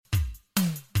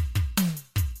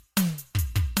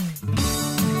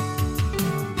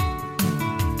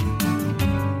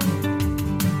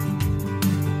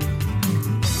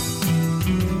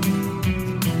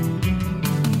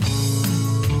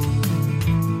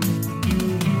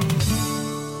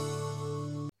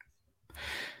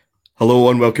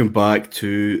Hello and welcome back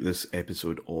to this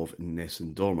episode of Ness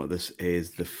and Dormer. This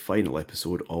is the final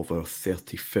episode of our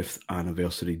 35th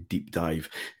anniversary deep dive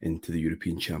into the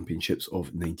European Championships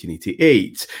of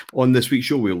 1988. On this week's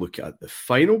show, we'll look at the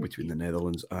final between the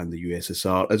Netherlands and the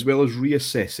USSR, as well as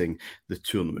reassessing the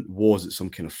tournament. Was it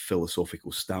some kind of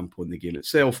philosophical stamp on the game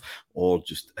itself, or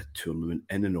just a tournament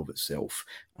in and of itself,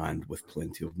 and with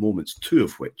plenty of moments, two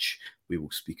of which we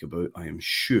will speak about, I am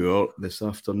sure, this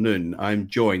afternoon. I'm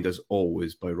joined, as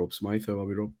always, by Rob Smythe. How are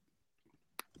we, Rob?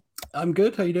 I'm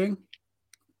good. How are you doing?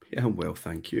 Yeah, I'm well,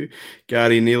 thank you.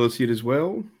 Gary Neal is here as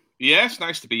well. Yes,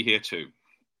 nice to be here too.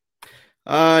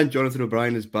 And Jonathan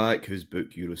O'Brien is back, whose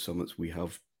book, Euro Summits, we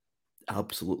have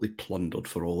absolutely plundered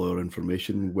for all our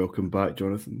information. Welcome back,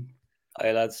 Jonathan.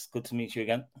 Hi, lads. Good to meet you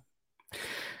again.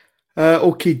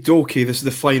 Okay, dokie. This is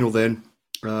the final then.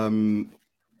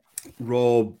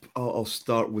 Rob, I'll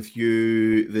start with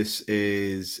you. This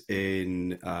is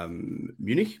in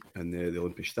Munich and the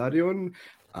Olympic Stadion.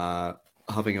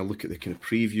 Having a look at the kind of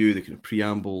preview, the kind of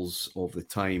preambles of the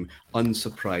time,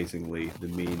 unsurprisingly, the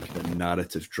main kind of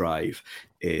narrative drive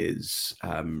is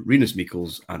Rinus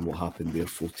Michels and what happened there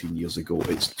 14 years ago.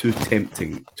 It's too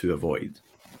tempting to avoid.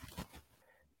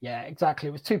 Yeah, exactly.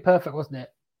 It was too perfect, wasn't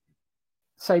it?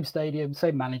 Same stadium,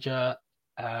 same manager.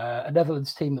 A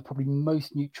Netherlands team that probably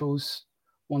most neutrals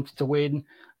wanted to win.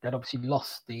 They'd obviously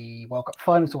lost the World Cup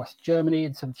final to West Germany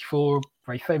in '74.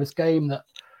 Very famous game. That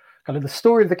kind of the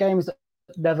story of the game is that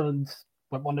Netherlands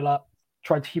went 1-0 up,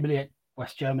 tried to humiliate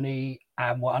West Germany,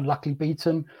 and were unluckily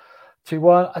beaten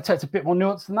 2-1. I'd say it's a bit more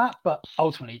nuanced than that, but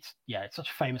ultimately, it's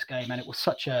such a famous game, and it was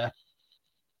such a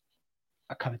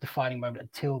kind of defining moment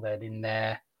until then in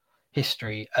their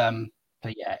history.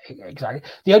 But yeah, exactly.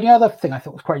 The only other thing I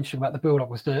thought was quite interesting about the build-up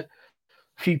was the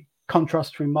few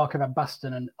contrasts between Marco van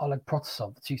Basten and Oleg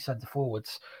Protasov, the two centre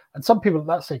forwards. And some people at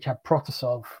that stage had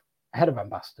Protasov ahead of Van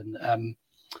Basten.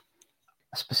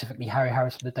 Specifically, Harry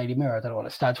Harris from the Daily Mirror. I don't know what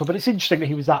it stands for, but it's interesting that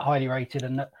he was that highly rated,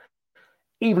 and that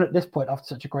even at this point, after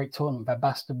such a great tournament, Van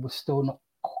Basten was still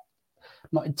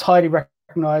not entirely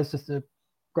recognised as the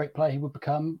great player he would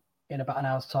become in about an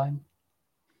hour's time.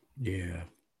 Yeah.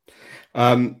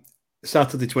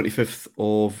 Saturday, 25th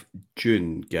of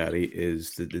June, Gary,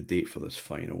 is the date for this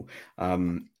final.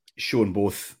 Shown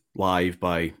both live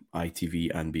by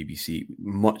ITV and BBC,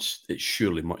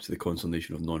 surely much to the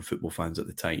consternation of non-football fans at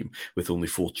the time, with only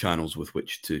 4 channels with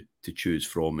which to choose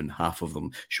from, and half of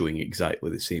them showing exactly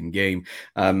the same game.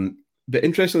 But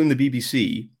interestingly, in the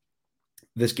BBC,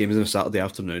 this game is on a Saturday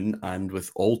afternoon, and with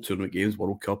all tournament games,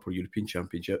 World Cup or European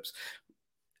Championships,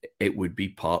 it would be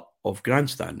part of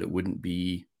Grandstand. It wouldn't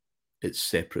be its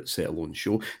separate set-alone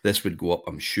show. This would go up,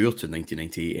 I'm sure, to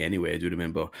 1998 anyway. I do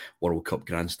remember World Cup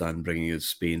Grandstand bringing us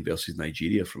Spain versus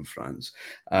Nigeria from France.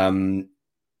 And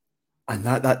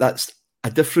that's a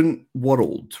different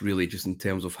world, really, just in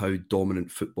terms of how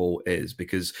dominant football is,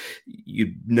 because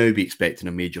you'd now be expecting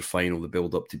a major final, the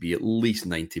build-up to be at least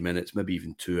 90 minutes, maybe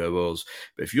even 2 hours.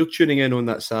 But if you're tuning in on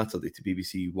that Saturday to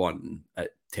BBC One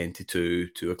at 10 to 2,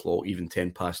 2 o'clock, even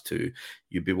 10 past 2,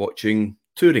 you'd be watching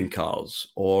touring cars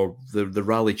or the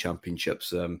rally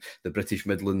championships, the British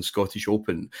Midlands Scottish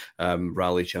Open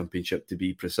rally championship, to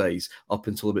be precise, up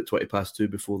until about 20 past 2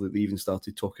 before they even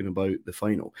started talking about the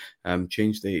final.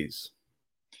 Changed days.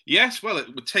 Yes, well,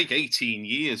 it would take 18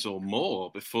 years or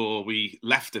more before we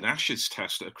left an Ashes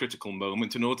test at a critical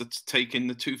moment in order to take in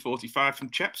the 245 from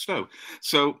Chepstow.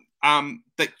 So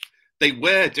they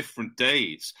were different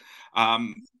days.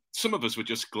 Some of us were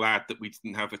just glad that we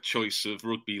didn't have a choice of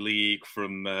rugby league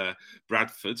from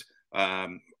Bradford,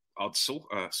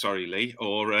 Odsal, sorry, Lee,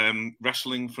 or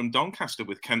wrestling from Doncaster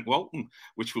with Kent Walton,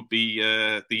 which would be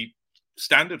the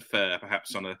standard fare,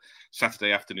 perhaps, on a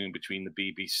Saturday afternoon between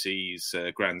the BBC's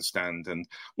Grandstand and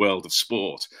World of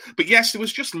Sport. But yes, there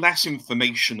was just less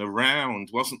information around,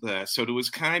 wasn't there? So there was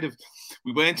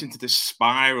we went into this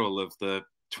spiral of the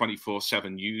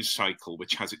 24/7 news cycle,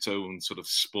 which has its own sort of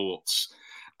sports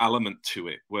element to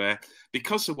it, where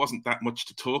because there wasn't that much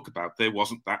to talk about, there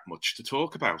wasn't that much to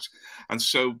talk about. And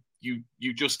so you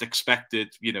just expected,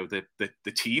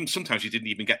 the teams. Sometimes you didn't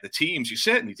even get the teams. You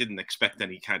certainly didn't expect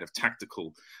any kind of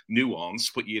tactical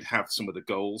nuance, but you'd have some of the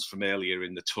goals from earlier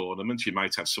in the tournament. You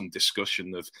might have some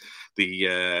discussion of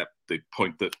the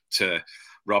point that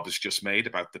Rob has just made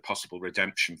about the possible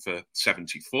redemption for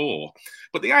 74.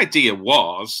 But the idea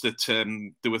was that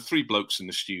there were three blokes in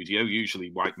the studio,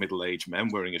 usually white middle-aged men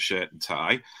wearing a shirt and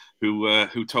tie,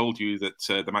 who told you that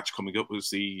the match coming up was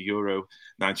the Euro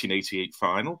 1988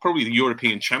 final, probably the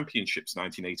European Championships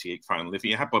 1988 final. If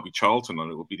you had Bobby Charlton on,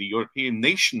 it would be the European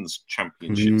Nations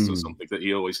Championships or something that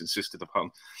he always insisted upon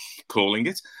calling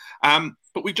it.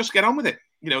 But we just get on with it.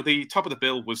 The top of the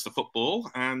bill was the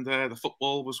football, and the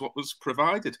football was what was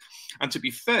provided. And to be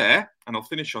fair, and I'll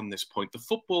finish on this point, the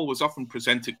football was often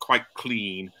presented quite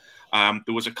clean.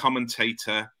 There was a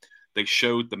commentator. They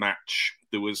showed the match.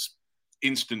 There was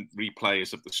instant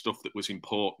replays of the stuff that was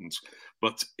important,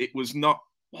 but it was not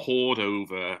poured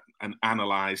over and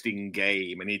analysed in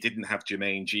game. And he didn't have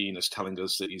Jermaine Genius telling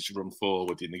us that he's run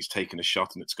forward and he's taken a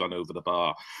shot and it's gone over the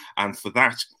bar. And for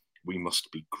that, we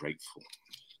must be grateful.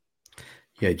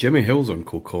 Yeah, Jimmy Hill's on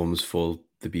co-coms for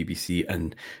the BBC,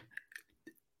 and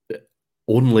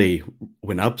only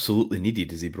when absolutely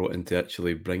needed is he brought in to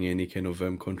actually bring any kind of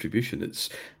contribution. It's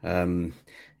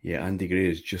Andy Gray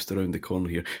is just around the corner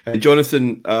here.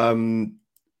 Jonathan,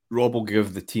 Rob will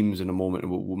give the teams in a moment,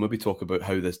 and we'll maybe talk about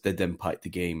how this did impact the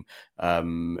game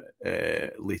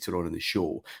later on in the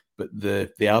show. But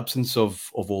the absence of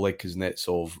Oleg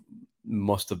Kuznetsov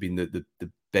must have been the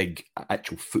big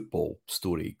actual football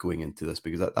story going into this,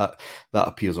 because that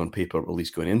appears on paper, at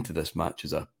least going into this match,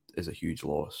 is a huge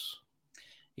loss.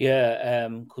 Yeah,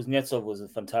 Kuznetsov was a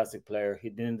fantastic player.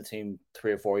 He'd been in the team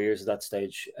 3 or 4 years at that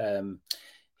stage.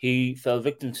 He fell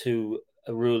victim to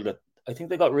a rule that I think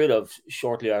they got rid of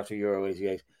shortly after Euro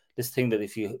 88. This thing that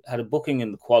if you had a booking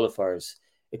in the qualifiers,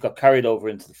 it got carried over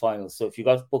into the finals. So if you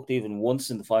got booked even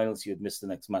once in the finals, you'd miss the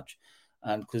next match.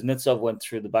 And Kuznetsov went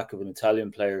through the back of an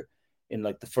Italian player in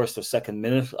like the first or second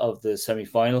minute of the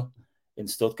semi-final in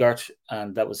Stuttgart,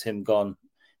 and that was him gone.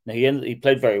 Now he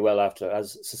played very well after,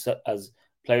 as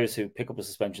players who pick up a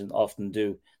suspension often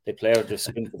do. They play out their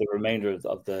skin for the remainder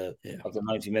of the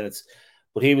 90 minutes.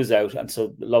 But he was out, and so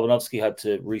Lobanovsky had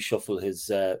to reshuffle his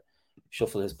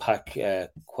pack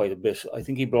quite a bit. I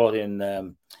think he brought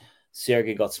in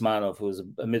Sergei Gotsmanov, who was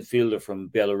a midfielder from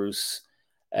Belarus,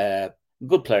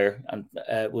 good player, and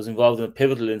was involved in a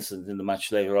pivotal incident in the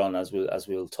match later on, as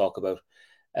we'll talk about.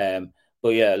 But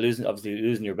yeah,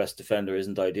 losing your best defender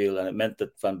isn't ideal, and it meant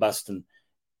that Van Basten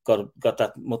got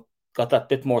that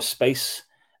bit more space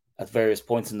at various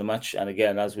points in the match. And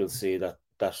again, as we'll see, that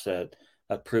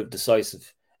proved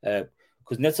decisive.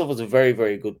 Kuznetsov was a very,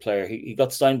 very good player. He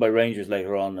got signed by Rangers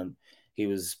later on, and he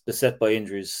was beset by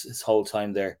injuries his whole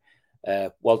time there.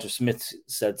 Walter Smith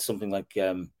said something like,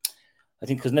 I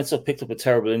think Kuznetsov picked up a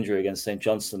terrible injury against St.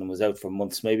 Johnstone and was out for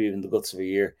months, maybe even the guts of a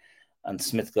year. And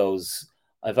Smith goes,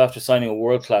 I've after signing a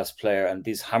world-class player, and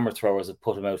these hammer throwers have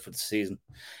put him out for the season,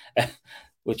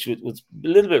 which was a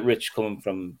little bit rich coming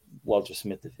from Walter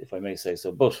Smith, if I may say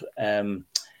so. But a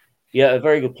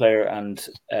very good player, and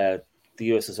the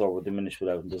USSR will diminish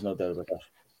without him. There's no doubt about that.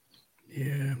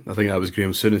 Yeah, I think that was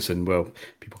Graham Souness, and well,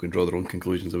 people can draw their own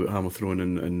conclusions about hammer throwing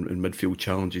and midfield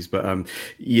challenges. But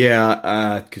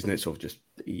Kuznetsov just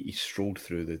he strolled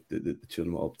through the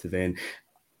tournament up to then,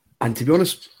 and to be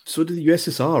honest, so did the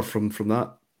USSR from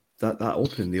that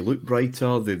opening. They look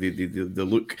brighter. They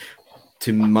look,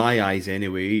 to my eyes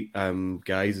anyway,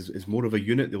 guys, is more of a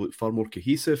unit. They look far more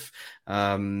cohesive.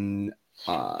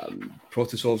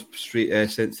 Protasov straight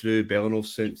sent through, Belanov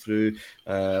sent through,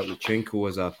 Luchenko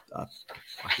as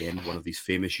again one of these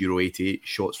famous Euro 88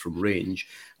 shots from range.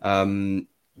 But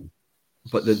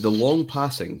the long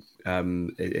passing,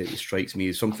 it strikes me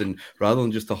as something rather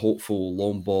than just a hopeful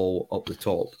long ball up the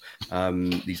top.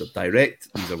 These are direct,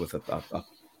 these are with a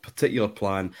particular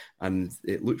plan, and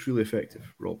it looks really effective,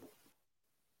 Rob.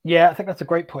 Yeah, I think that's a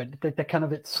great point. They're kind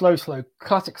of, it's slow,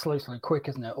 classic slow, quick,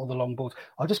 isn't it? All the long balls.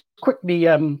 I'll just quickly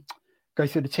go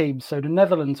through the teams. So the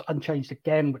Netherlands unchanged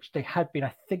again, which they had been,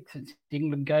 I think, since the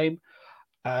England game.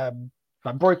 Van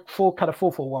Breuk,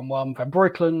 4-4-1-1. Van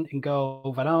Breukelen in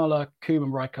goal, Van Aale,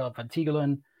 Koeman, Rijkaard, Van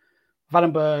Tiegelen,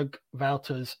 Vandenberg,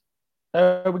 Wouters,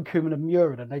 Erwin Koeman and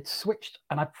Muren. And they'd switched,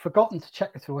 and I'd forgotten to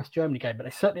check this for the West Germany game, but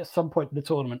they certainly at some point in the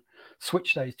tournament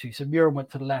switched those two. So Muren went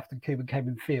to the left and Koeman came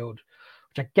in field,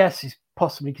 which I guess is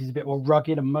possibly because he's a bit more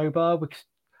rugged and mobile, because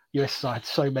USSR had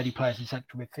so many players in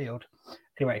central midfield.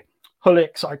 Anyway,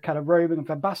 Hullik started kind of roaming, and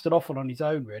Van Basten often on his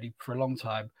own, really, for a long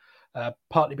time,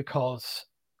 partly because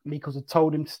Mikkels had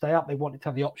told him to stay up. They wanted to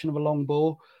have the option of a long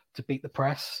ball to beat the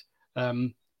press,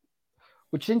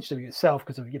 which is interesting in itself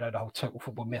because of, the whole total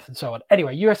football myth and so on.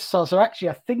 Anyway, USSR, so actually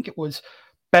I think it was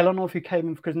Belanov who came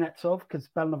in for Kuznetsov, because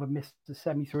Belanov had missed the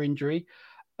semi through injury.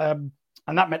 And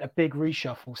that meant a big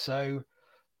reshuffle. So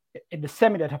in the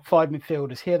semi, they'd have 5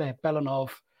 midfielders. Here they have Belanov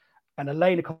and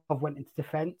Alenikov went into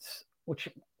defence, which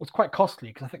was quite costly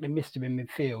because I think they missed him in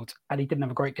midfield and he didn't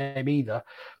have a great game either.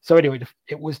 So anyway,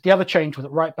 it was the other change was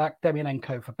at right back,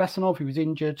 Demianenko for Besanov, who was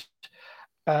injured.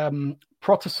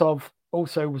 Protasov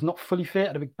also was not fully fit,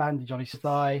 had a big bandage on his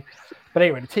thigh. But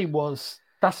anyway, the team was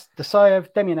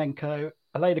Dasayev, Demianenko,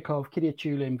 Alenikov,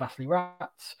 Kiryachulin, Vasily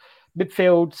Rats.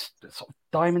 Midfield, sort of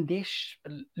diamond-ish,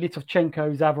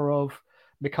 Litovchenko, Zavarov,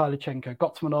 Mikhailichenko,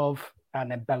 Gotsmanov,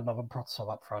 and then Belanov and Protasov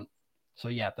up front. So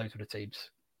yeah, those were the teams.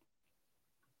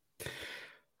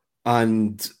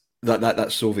 And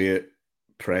that Soviet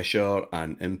pressure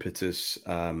and impetus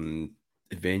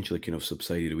eventually kind of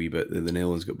subsided a wee bit. The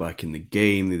Netherlands got back in the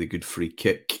game. They had a good free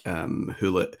kick.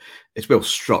 Hullet, it's well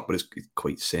struck, but it's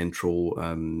quite central,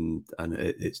 and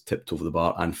it's tipped over the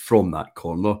bar. And from that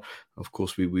corner, of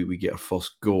course, we get our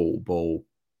first goal. Ball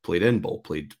played in, ball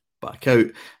played back out,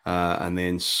 and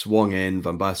then swung in.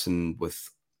 Van Basten with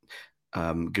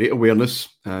great awareness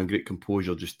and great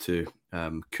composure just to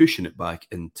cushion it back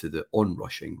into the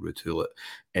onrushing Ruud Hullet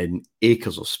in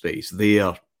acres of space.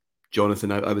 There,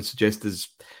 Jonathan, I would suggest is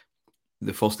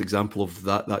the first example of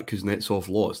that Kuznetsov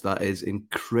loss. That is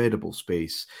incredible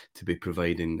space to be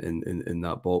providing in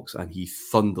that box, and he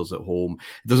thunders it home.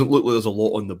 It doesn't look like there's a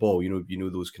lot on the ball. You know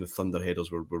those kind of thunder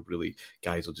headers where really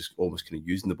guys are just almost kind of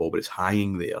using the ball, but it's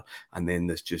hanging there, and then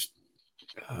this just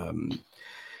kind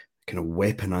of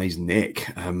weaponized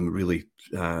neck really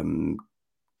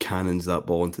cannons that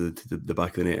ball into the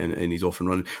back of the net, and he's off and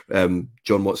running.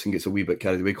 John Watson gets a wee bit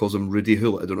carried away, calls him Rudy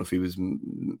Hullet. I don't know if he was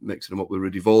mixing him up with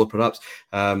Rudy Voller, perhaps.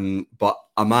 But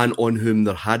a man on whom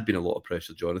there had been a lot of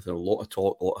pressure, Jonathan, a lot of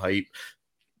talk, a lot of hype,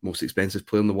 most expensive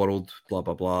player in the world, blah,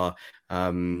 blah, blah,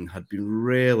 had been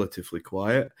relatively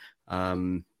quiet,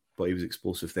 but he was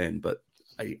explosive then. But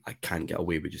I can't get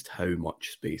away with just how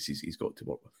much space he's got to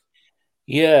work with.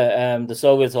 Yeah, the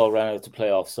Soviets all ran out to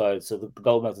play offside, so the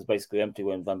goal mouth is basically empty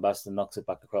when Van Basten knocks it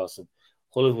back across. And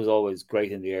Hullet was always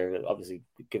great in the air, obviously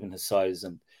given his size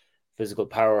and physical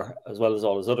power, as well as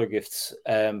all his other gifts.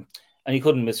 And he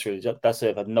couldn't miss really.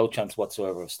 Dasayev had no chance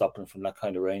whatsoever of stopping from that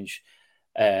kind of range.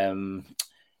 What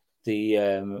was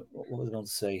I going to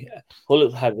say?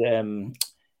 Hullet had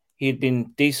he had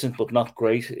been decent but not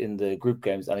great in the group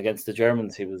games, and against the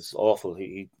Germans he was awful.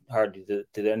 He hardly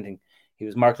did anything. He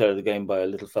was marked out of the game by a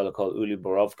little fellow called Uli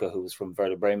Borovka, who was from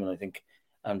Werder Bremen, I think.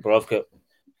 And Borovka,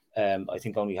 I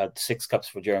think, only had 6 caps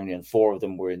for Germany, and 4 of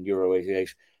them were in Euro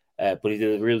 88. But he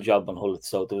did a real job on Hullet.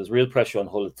 So there was real pressure on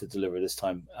Hullet to deliver this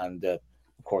time. And, of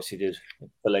course, he did,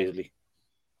 belatedly.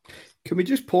 Can we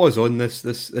just pause on this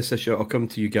issue? I'll come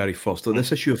to you, Gary, first. So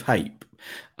this issue of hype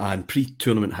and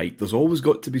pre-tournament hype, there's always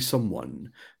got to be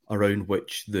someone around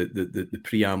which the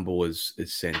preamble is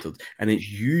centred. And it's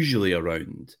usually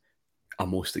around a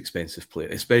most expensive player,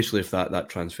 especially if that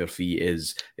transfer fee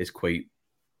is quite,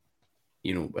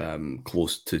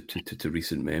 close to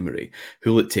recent memory.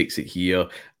 Hullet takes it here.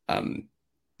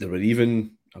 There were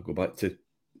even, I'll go back to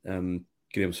Graham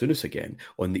Souness again,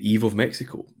 on the eve of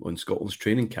Mexico, on Scotland's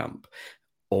training camp,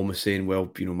 almost saying, well,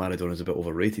 Maradona's a bit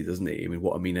overrated, isn't he? I mean,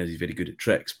 what I mean is he's very good at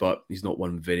tricks, but he's not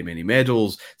won very many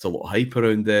medals. There's a lot of hype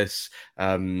around this.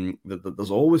 There's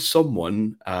always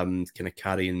someone kind of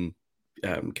carrying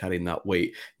that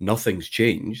weight. Nothing's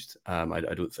changed, I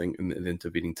don't think, in the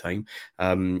intervening time.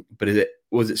 But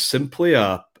was it simply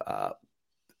a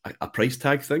price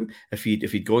tag thing? If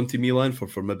he'd gone to Milan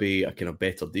for maybe a kind of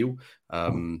better deal,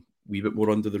 wee bit more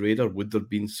under the radar, would there have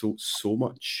been so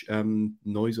much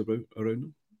noise around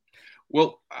him?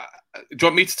 Well, do you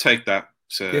want me to take that,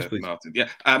 yes, please. Martin? Yeah,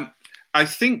 I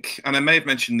think, and I may have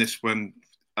mentioned this when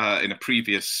in a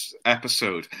previous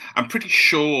episode, I'm pretty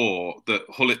sure that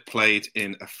Hullet played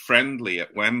in a friendly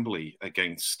at Wembley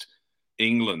against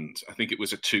England. I think it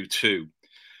was a 2-2.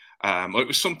 Or it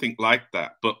was something like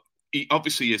that. But he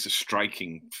obviously is a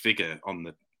striking figure on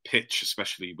the pitch,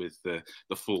 especially with the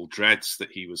full dreads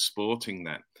that he was sporting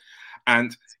then.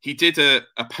 And he did a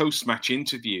post-match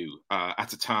interview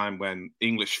at a time when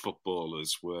English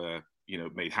footballers were,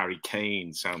 made Harry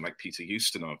Kane sound like Peter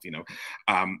Ustinov,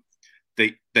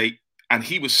 and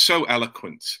he was so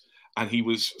eloquent, and he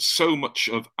was so much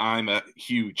of I'm a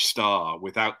huge star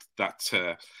without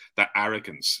that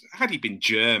arrogance. Had he been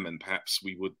German, perhaps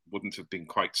we wouldn't have been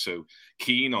quite so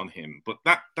keen on him. But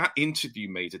that interview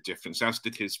made a difference, as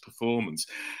did his performance.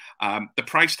 The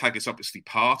price tag is obviously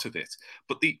part of it.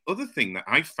 But the other thing that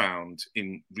I found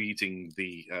in reading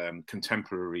the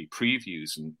contemporary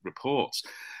previews and reports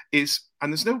is,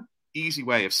 and there's no easy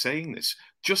way of saying this,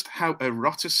 just how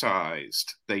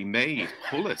eroticized they made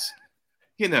Hullet.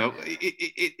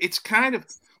 It's kind of,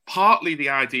 partly the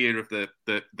idea of the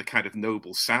kind of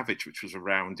noble savage, which was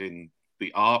around in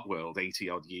the art world 80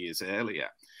 odd years earlier,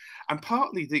 and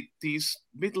partly these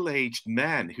middle-aged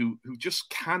men who just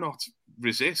cannot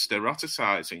resist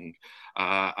eroticizing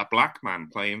a black man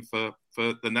playing for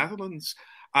the Netherlands.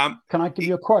 Can I give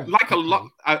you a quote? Like a lot.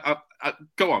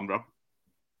 Go on, Rob.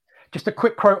 Just a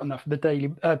quick quote on that from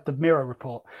the Mirror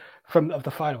report of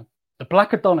the final. The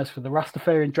black Adonis with the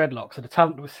Rastafarian dreadlocks are the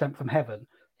talent that was sent from heaven.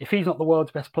 If he's not the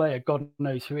world's best player, God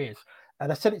knows who is.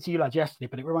 And I said it to you lads yesterday,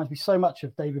 but it reminds me so much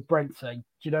of David Brent saying,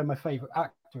 "Do you know my favourite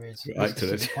actor is?"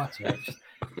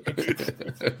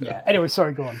 Yeah. Anyway,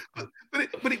 sorry, go on.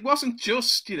 But it wasn't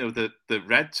just the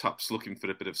red tops looking for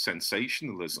a bit of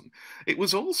sensationalism. It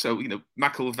was also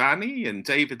McIlvanney and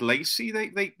David Lacey.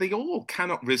 They all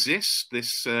cannot resist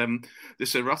this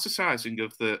eroticizing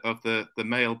of the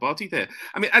male body there.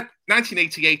 I mean, at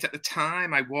 1988 at the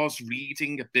time, I was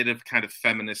reading a bit of kind of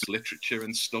feminist literature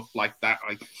and stuff like that.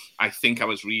 I think I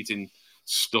was reading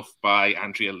stuff by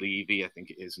Andrea Levy, I think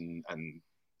it is, and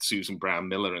Susan Brown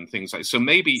Miller and things like that. So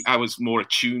maybe I was more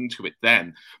attuned to it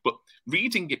then. But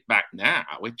reading it back now,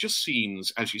 it just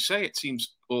seems, as you say, it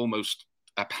seems almost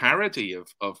a parody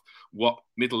of what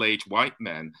middle-aged white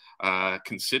men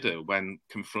consider when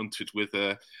confronted with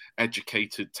a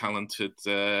educated, talented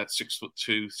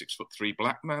 6'2", 6'3"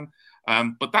 black man.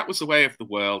 But that was the way of the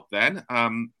world then. I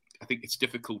think it's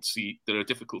there are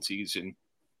difficulties in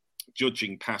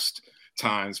judging past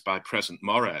times by present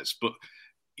mores, but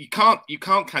you can't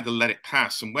kind of let it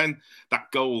pass. And when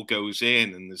that goal goes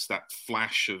in and there's that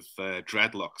flash of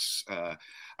dreadlocks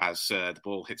as the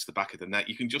ball hits the back of the net,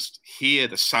 you can just hear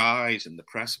the sighs in the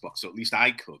press box, or at least I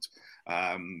could.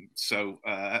 It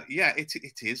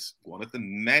is one of the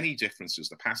many differences.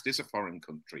 The past is a foreign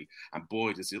country, and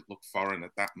boy, does it look foreign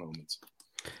at that moment.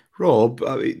 Rob,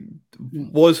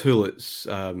 was Hullet's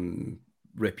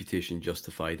reputation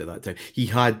justified at that time? He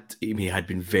had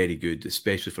been very good,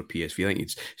 especially for PSV. I think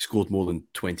he's scored more than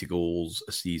 20 goals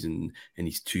a season in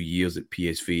his 2 years at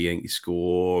PSV. I think he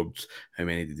scored, how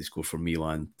many did he score for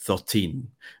Milan? 13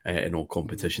 in all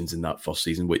competitions in that first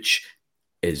season, which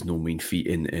is no mean feat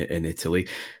in Italy.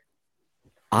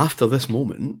 After this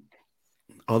moment,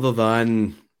 other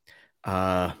than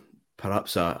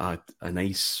perhaps a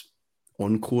nice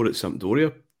encore at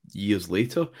Sampdoria years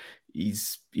later, he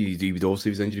would also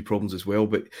have his injury problems as well,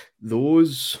 but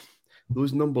those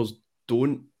numbers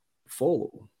don't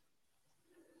follow.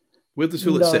 Where does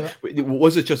Hullet sit?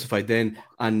 Was it justified then?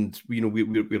 And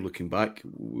we're looking back.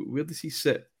 Where does he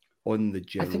sit on the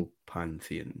general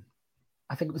pantheon?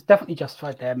 I think it was definitely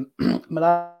justified then.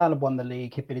 Milan had won the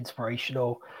league. He'd been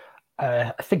inspirational.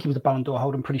 I think he was a Ballon d'Or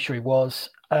holder. I'm pretty sure he was.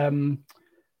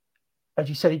 As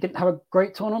you said, he didn't have a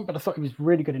great tournament, but I thought he was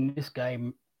really good in this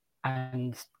game.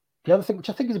 And the other thing, which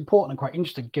I think is important and quite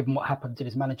interesting, given what happened in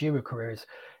his managerial career, is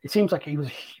it seems like he was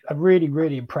a really,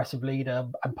 really impressive leader,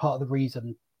 and part of the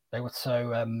reason they were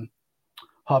so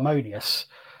harmonious.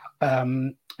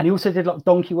 And he also did a lot of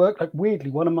donkey work. Like,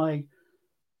 weirdly, one of my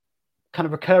kind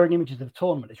of recurring images of the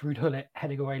tournament is Ruud Gullit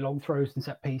heading away long throws and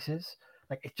set pieces.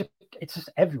 Like, it's just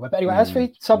everywhere. But anyway, as for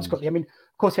subsequently, I mean,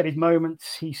 of course, he had his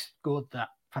moments. He scored that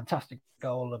fantastic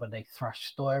goal when they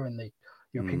thrashed Stoya in the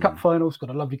European Cup finals, got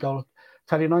a lovely goal,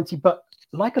 Italia 90. But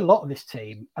like a lot of this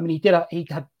team, I mean, he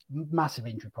had massive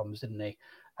injury problems, didn't he?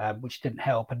 Which didn't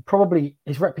help. And probably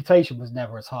his reputation was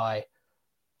never as high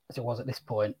as it was at this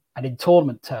point. And in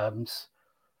tournament terms,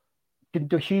 didn't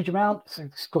do a huge amount. So he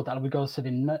scored that lovely goal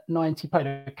in 90, played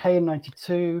okay in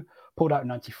 92, pulled out in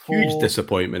 94. Huge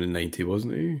disappointment in 90,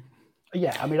 wasn't he?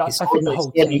 Yeah, I mean, I think the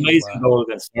whole team. He amazing goal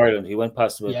against Ireland. He went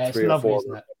past about 3 or 4.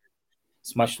 Isn't it?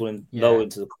 Smashed one low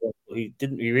into the corner. He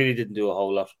really didn't do a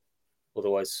whole lot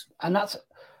otherwise. And that's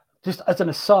just as an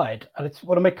aside, and I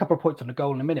want to make a couple of points on the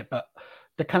goal in a minute, but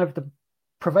the kind of the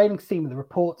prevailing theme of the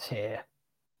reports here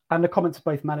and the comments of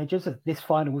both managers that this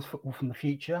final was football from the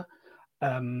future.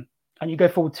 And you go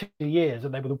forward 2 years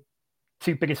and they were the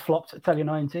two biggest flops at Italia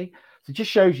 90. So it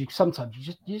just shows you sometimes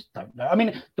you just don't know. I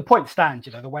mean, the point stands,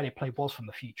 the way they played was from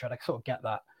the future, and I sort of get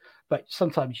that. But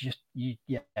sometimes you just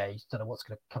don't know what's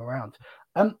going to come around.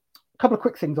 A couple of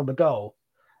quick things on the goal.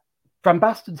 Van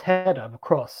Basten's header of a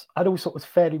cross, I'd always thought was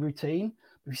fairly routine.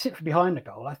 But if you sit from behind the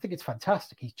goal, I think it's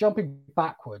fantastic. He's jumping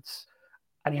backwards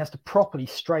and he has to properly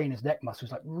strain his neck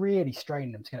muscles, like really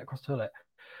strain them to get across to Hullet.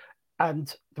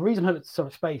 And the reason Hullet's so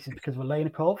much space is because of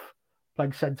Olenikov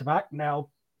playing centre-back. Now,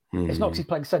 it's not because he's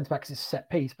playing centre-back because it's a set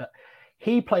piece, but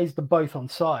he plays them both on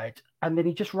side, and then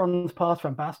he just runs past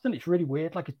Van Basten. It's really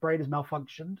weird, like his brain has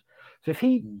malfunctioned. So if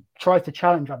he tries to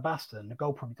challenge Van Basten, the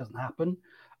goal probably doesn't happen.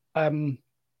 And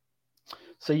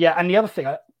the other thing,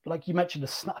 like you mentioned, the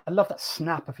snap. I love that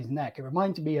snap of his neck. It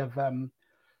reminded me of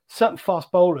certain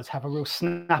fast bowlers have a real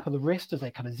snap of the wrist as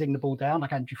they kind of zing the ball down,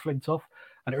 like Andrew Flintoff,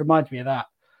 and it reminds me of that.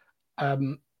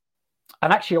 And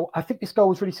actually, I think this goal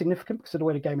was really significant because of the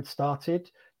way the game had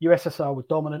started. USSR were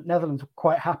dominant. Netherlands were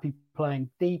quite happy playing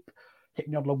deep,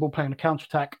 hitting the odd long ball, playing a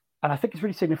counter-attack. And I think it's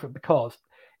really significant because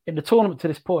in the tournament to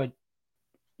this point,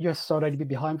 USSR had only been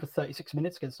behind for 36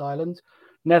 minutes against Ireland.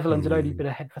 Netherlands had only been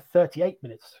ahead for 38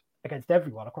 minutes against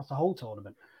everyone across the whole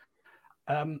tournament.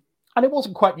 And it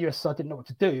wasn't quite USSR didn't know what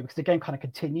to do because the game kind of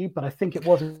continued, but I think it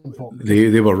was important.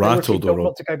 They were rattled. They were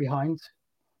not to go behind.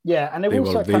 Yeah, and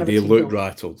they looked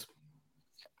rattled.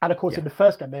 And of course, in the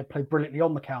first game, they played brilliantly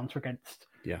on the counter against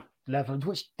Netherlands,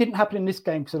 which didn't happen in this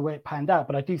game because of the way it panned out.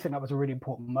 But I do think that was a really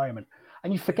important moment.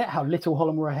 And you forget how little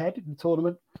Holland were ahead in the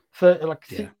tournament for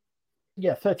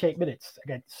 38 minutes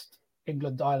against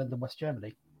England, Ireland, and West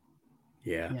Germany.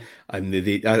 Yeah. And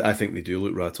I think they do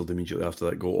look rattled immediately after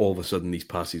that goal. All of a sudden, these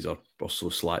passes are so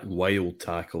slack, wild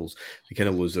tackles. They kind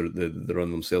of lose the run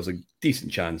themselves. A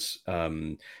decent chance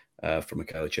from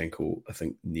Mikhailichenko, I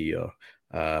think, near.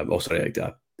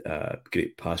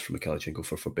 Great pass from Mikhailichenko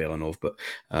for Belanov, but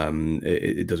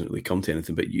it doesn't really come to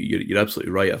anything. But you're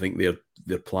absolutely right. I think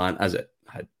their plan, as it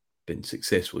had been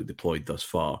successfully deployed thus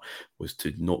far, was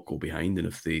to not go behind, and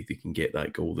if they can get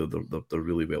that goal, they're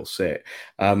really well set.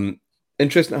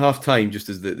 Interesting at half time, just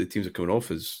as the teams are coming off,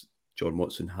 as John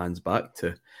Watson hands back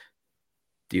to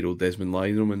dear old Desmond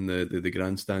Lynam in the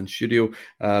grandstand studio,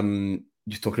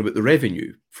 just talking about the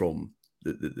revenue from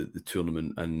the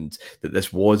tournament and that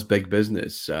this was big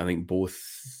business. I think both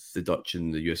the Dutch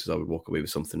and the USSR would walk away with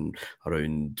something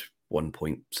around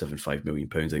 £1.75 million.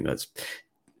 I think that's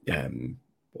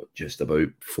just about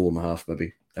 4.5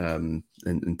 maybe. And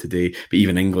today, but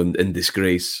even England in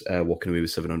disgrace, walking away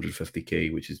with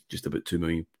 750k, which is just about £2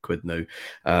 million now.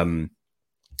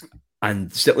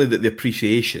 And certainly the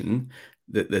appreciation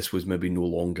that this was maybe no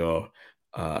longer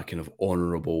a kind of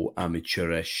honourable,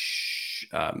 amateurish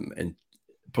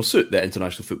pursuit that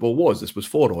international football was. This was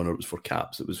for honour, it was for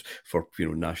caps, it was for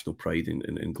national pride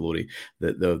and glory.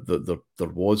 That there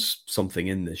was something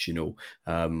in this,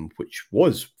 which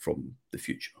was from the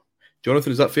future.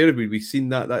 Jonathan, is that fair? Have we seen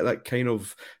that kind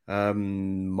of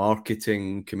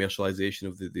marketing commercialization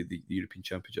of the European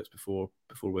Championships before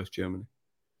West Germany?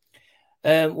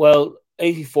 Well,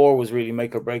 84 was really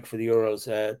make or break for the Euros.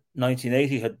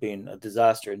 1980 had been a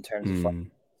disaster in terms of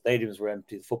stadiums were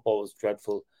empty, the football was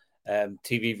dreadful.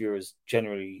 TV viewers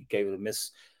generally gave it a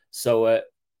miss. So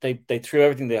they threw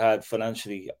everything they had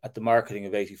financially at the marketing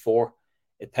of 84.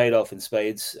 It paid off in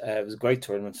spades. It was a great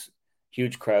tournament.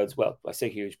 Huge crowds. Well, I say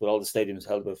huge, but all the stadiums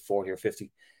held about 40 or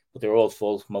 50, but they were all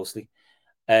full mostly.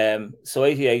 So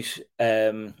 88,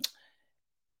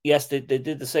 yes, they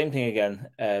did the same thing again.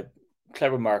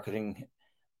 Clever marketing.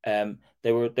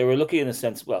 They were lucky in a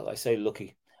sense. Well, I say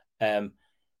lucky. The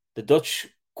Dutch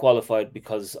qualified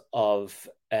because of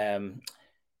a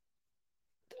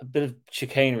bit of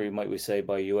chicanery, might we say,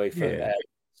 by UEFA. Yeah.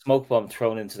 Smoke bomb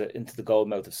thrown into the goal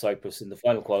mouth of Cyprus in the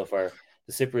final qualifier.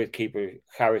 The Cypriot keeper,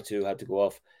 Haritu, had to go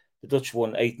off. The Dutch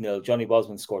won 8-0. Johnny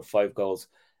Bosman scored 5 goals.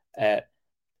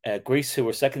 Greece, who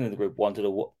were second in the group,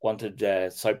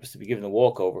 wanted Cyprus to be given a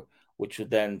walkover, which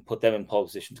would then put them in pole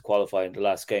position to qualify in the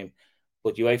last game.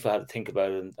 But UEFA had to think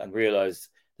about it and realised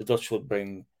the Dutch would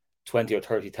bring 20 or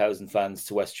 30,000 fans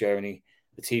to West Germany.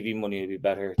 The TV money would be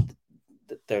better.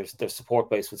 Their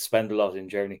support base would spend a lot in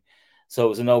Germany. So it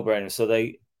was a no-brainer. So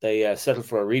they settled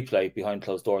for a replay behind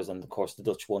closed doors, and of course the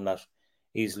Dutch won that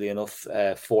easily enough,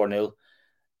 4-0.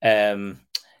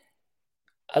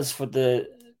 As for the,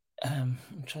 I'm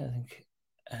trying to think.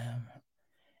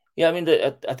 I mean,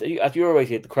 at Euro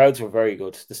 88, the crowds were very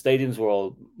good. The stadiums were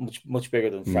all much bigger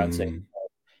than France,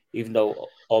 even though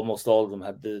almost all of them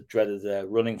had the dreaded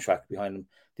running track behind them.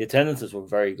 The attendances were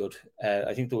very good.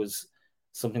 I think there was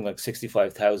something like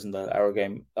 65,000 at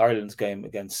Ireland's game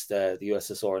against the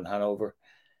USSR in Hanover.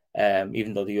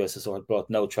 Even though the USSR had brought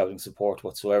no travelling support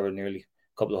whatsoever, nearly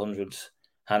a couple of hundred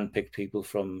hand-picked people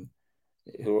who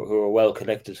were well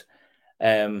connected.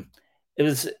 It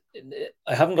was.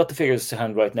 I haven't got the figures to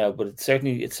hand right now, but it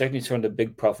certainly turned a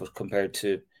big profit compared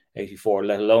to 84,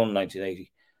 let alone 1980.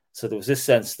 So there was this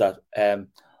sense that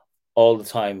all the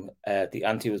time the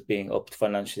ante was being upped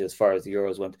financially as far as the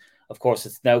Euros went. Of course,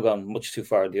 it's now gone much too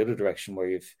far in the other direction, where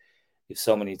you've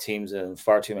so many teams and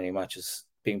far too many matches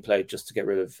being played just to get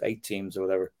rid of 8 teams or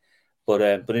whatever. But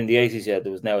in the 80s,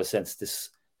 there was now a sense this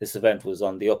event was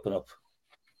on the up and up.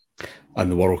 And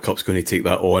the World Cup's going to take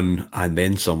that on, and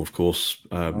then some, of course,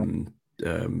 get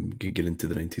into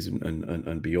the 90s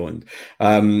and beyond.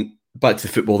 Back to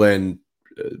the football then.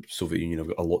 Soviet Union have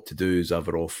got a lot to do.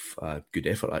 Zavarov, good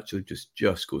effort actually,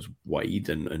 just goes wide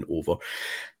and over.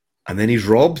 And then he's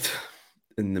robbed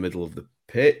in the middle of the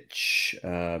pitch by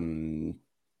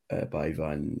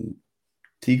Van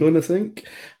Tegon, I think.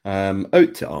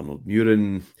 Out to Arnold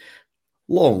Muren.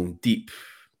 Long, deep,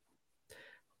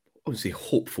 I would say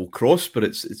hopeful cross, but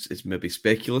it's maybe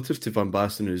speculative to Van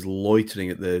Basten, who's loitering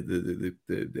at the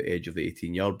edge of the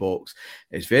 18-yard box.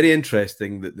 It's very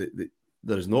interesting that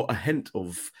there's not a hint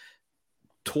of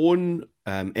tone,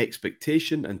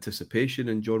 expectation, anticipation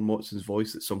in John Watson's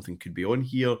voice that something could be on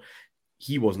here.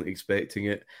 He wasn't expecting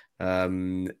it. I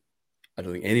don't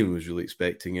think anyone was really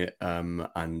expecting it.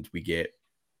 And we get,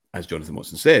 as Jonathan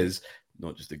Watson says,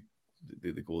 not just the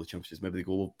goal of the championship, maybe the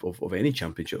goal of any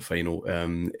championship final.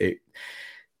 It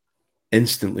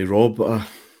instantly, Rob, a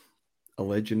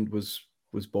legend was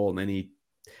born.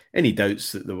 Any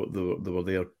doubts that they were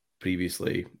there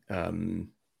previously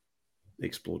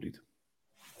exploded.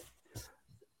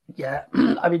 Yeah,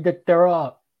 I mean, there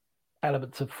are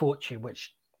elements of fortune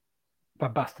which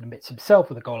Van Basten admits himself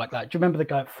with a goal like that. Do you remember the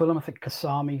guy at Fulham? I think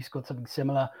Kasami scored something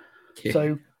similar. Yeah.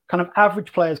 So kind of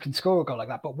average players can score a goal like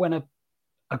that, but when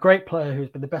a great player who's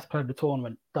been the best player of the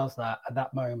tournament does that at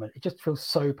that moment, it just feels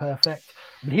so perfect.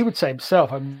 I mean, he would say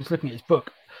himself, I was looking at his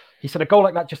book, he said a goal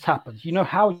like that just happens. You know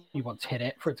how you want to hit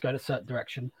it for it to go in a certain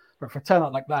direction, but for it to turn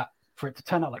out like that,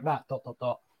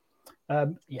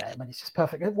 yeah, I mean, it's just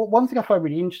perfect. One thing I find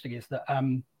really interesting is that,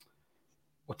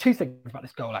 well, two things about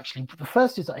this goal, actually. The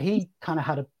first is that he kind of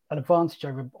had an advantage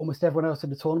over almost everyone else in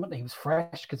the tournament. He was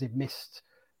fresh because he'd missed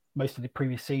most of the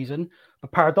previous season,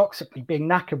 but paradoxically, being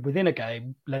knackered within a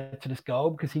game led to this goal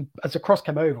because he, as the cross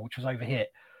came over, which was overhit,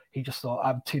 he just thought,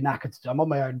 I'm too knackered. I'm on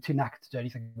my own, too knackered to do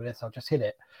anything with this. I'll just hit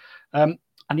it. And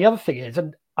the other thing is,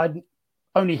 and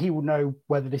only he will know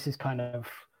whether this is kind of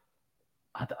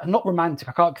not romantic.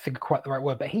 I can't think of quite the right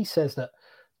word, but he says that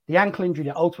the ankle injury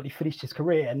that ultimately finished his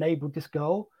career enabled this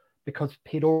goal because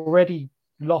he'd already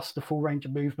lost the full range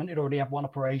of movement. He'd already had one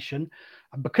operation,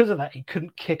 and because of that, he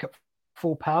couldn't kick at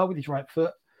full power with his right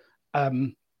foot.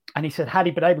 And he said, had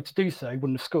he been able to do so, he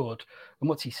wouldn't have scored. And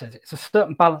what he says, it's a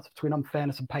certain balance between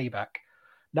unfairness and payback.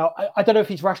 Now, I don't know if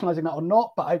he's rationalizing that or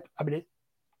not, but I mean,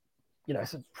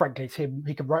 frankly, it's him.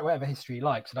 He can write whatever history he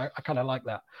likes, and I kind of like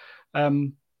that.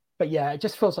 But yeah, it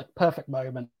just feels like a perfect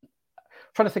moment. I'm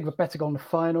trying to think of a better goal in the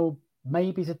final.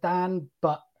 Maybe Zidane,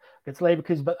 but against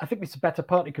Leverkusen. But I think it's better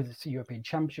partly because it's a European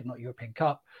Championship, not European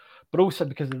Cup, but also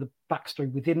because of the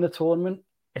backstory within the tournament.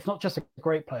 It's not just a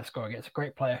great player scoring; it's a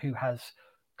great player who has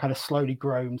kind of slowly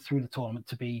grown through the tournament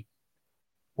to be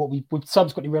what we've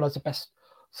subsequently realised the best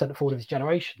centre forward of his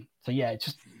generation. So yeah, it's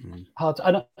just hard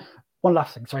to. One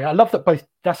last thing, sorry. I love that both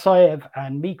Dasayev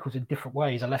and Mikul's in different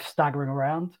ways are left staggering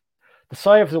around.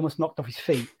 Dasayev's almost knocked off his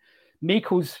feet.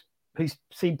 Mikul's, who's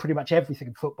seen pretty much everything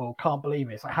in football, can't believe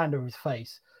it. It's like hand over his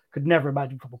face. Could never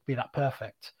imagine football could be that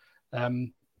perfect.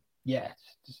 Yeah.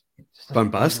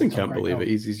 Van Basten can't believe it.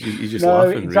 He's just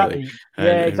laughing, exactly.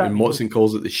 Really. Exactly. And Watson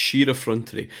calls it the sheer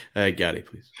effrontery. Gary,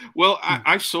 please. Well,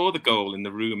 I saw the goal in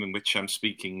the room in which I'm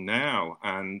speaking now.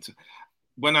 And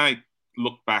when I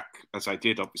look back, as I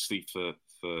did, obviously, for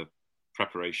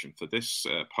preparation for this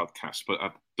podcast, but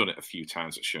I've done it a few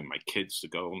times. I've shown my kids the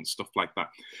goal and stuff like that.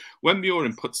 When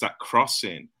Murin puts that cross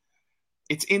in,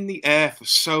 it's in the air for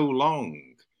so long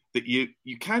that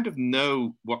you kind of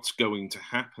know what's going to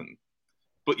happen,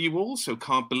 but you also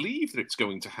can't believe that it's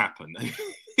going to happen.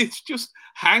 It's just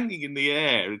hanging in the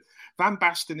air. Van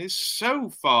Basten is so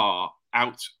far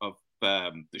out of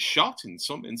the shot in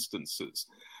some instances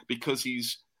because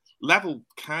he's level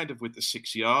kind of with the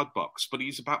 6-yard box, but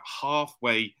he's about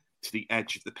halfway to the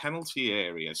edge of the penalty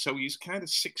area. So he's kind of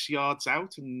 6 yards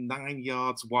out and 9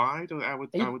 yards wide, I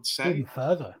would say. Even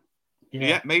further.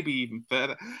 Yeah, maybe even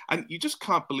further. And you just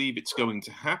can't believe it's going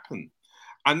to happen.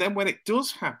 And then when it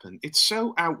does happen, it's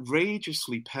so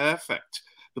outrageously perfect.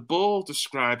 The ball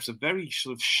describes a very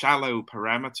sort of shallow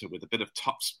parameter with a bit of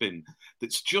topspin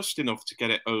that's just enough to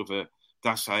get it over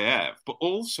Dasayev, but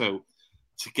also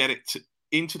to get it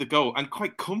into the goal and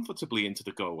quite comfortably into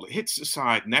the goal. It hits the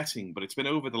side netting, but it's been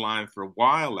over the line for a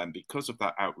while then because of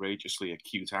that outrageously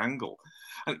acute angle.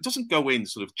 And it doesn't go in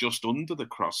sort of just under the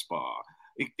crossbar.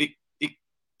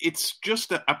 It's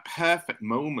just a perfect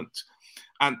moment.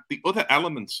 And the other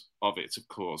element of it, of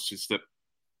course, is that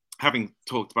having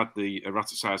talked about the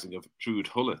eroticizing of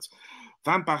Ruud Gullit,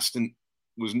 Van Basten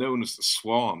was known as the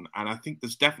Swan. And I think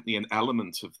there's definitely an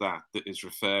element of that is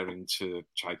referring to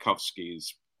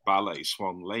Tchaikovsky's ballet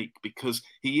Swan Lake, because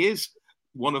he is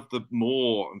one of the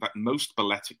most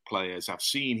balletic players I've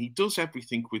seen. He does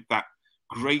everything with that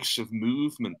grace of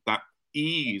movement, that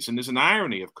ease. And there's an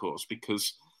irony, of course,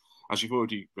 because as you've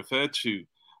already referred to,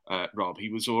 Rob, he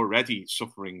was already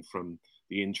suffering from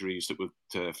the injuries that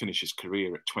would finish his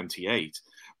career at 28.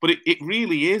 But it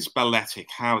really is balletic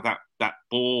how that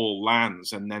ball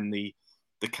lands, and then the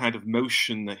kind of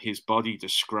motion that his body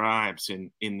describes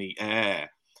in the air,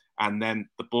 and then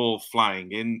the ball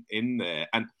flying in there.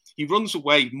 And he runs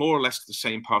away more or less to the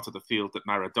same part of the field that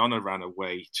Maradona ran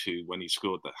away to when he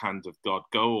scored that hand of God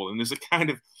goal. And there's a kind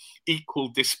of equal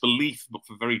disbelief, but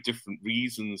for very different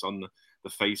reasons, on the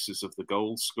faces of the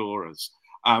goal scorers.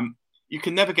 You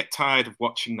can never get tired of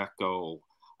watching that goal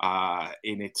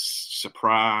in its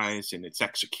surprise, in its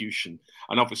execution,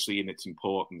 and obviously in its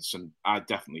importance. And I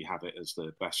definitely have it as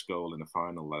the best goal in a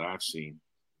final that I've seen.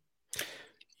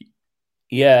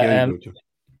 Yeah,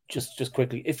 just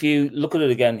quickly, if you look at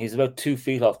it again, he's about 2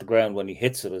 feet off the ground when he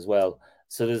hits it as well.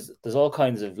 So there's all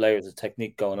kinds of layers of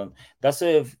technique going on. That's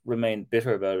why I've remained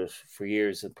bitter about it for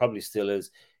years. It probably still is.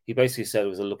 He basically said it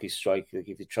was a lucky strike. Like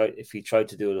if he tried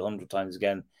to do it 100 times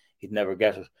again, he'd never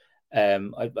get it.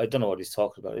 I don't know what he's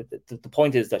talking about. The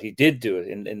point is that he did do it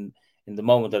in the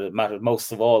moment that it mattered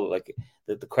most of all. Like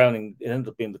the crowning, it ended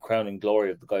up being the crowning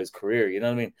glory of the guy's career. You know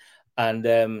what I mean?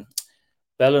 And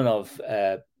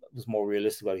Belanov was more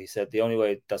realistic about it. He said the only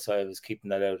way that's why I was keeping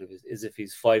that out is if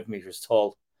he's 5 meters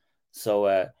tall.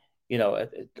 So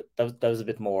that was a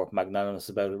bit more magnanimous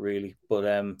about it, really.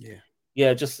 But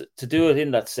just to do it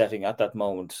in that setting at that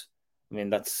moment, I mean,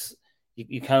 that's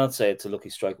you cannot say it's a lucky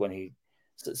strike when he.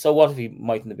 So what if he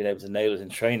mightn't have been able to nail it in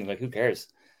training? Like, who cares?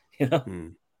 You know.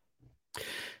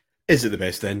 Is it the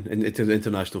best then in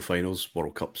international finals,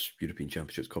 World Cups, European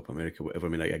Championships, Copa America, whatever? I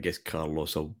mean, I guess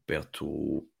Carlos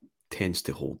Alberto tends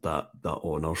to hold that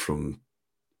honour from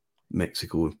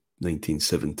Mexico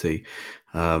 1970.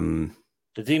 The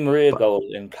Di Maria goal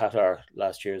in Qatar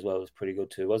last year as well was pretty good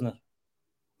too, wasn't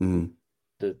it?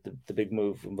 The big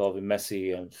move involving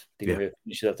Messi and Di Maria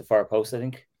finished at the far post, I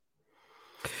think.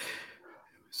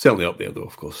 Certainly up there, though,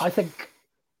 of course. I think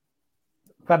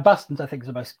Van Basten's, is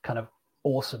the most kind of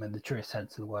awesome in the truest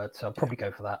sense of the word, so I'll probably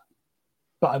go for that.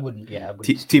 But I wouldn't,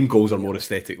 team goals are more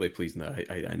aesthetically pleasing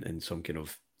in some kind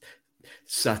of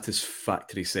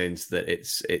satisfactory sense that it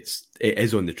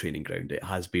is on the training ground. It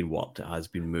has been worked, it has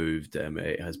been moved,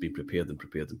 it has been prepared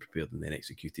and then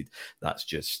executed. That's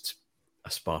just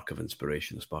a spark of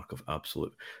inspiration, a spark of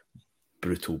absolute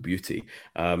brutal beauty.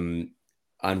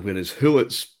 And whereas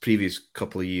Hullet's previous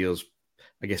couple of years,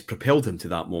 I guess, propelled him to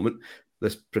that moment,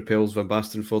 this propels Van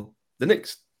Basten for the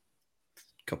next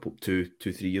couple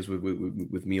 2-3 years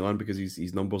with Milan, because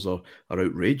his numbers are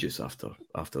outrageous after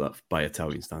that by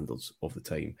Italian standards of the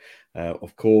time.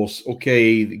 Of course,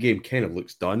 okay, the game kind of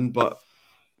looks done, but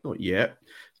not yet.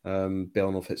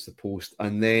 Belanov hits the post,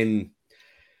 and then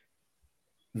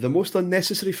the most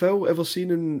unnecessary foul ever seen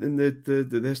in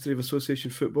the history of association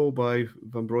football by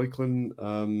Van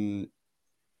Breukelen.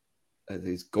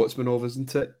 It's Gotsmanov,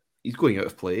 isn't it? He's going out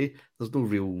of play. There's no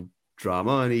real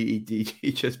drama, and he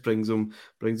just brings them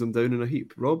down in a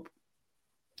heap. Rob?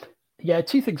 Yeah,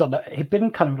 two things on that. He'd been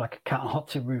kind of like a cat and hot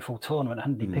to roof all tournament,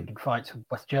 hadn't he? Picking fights with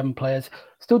West German players.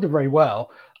 Still did very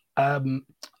well.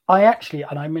 I actually,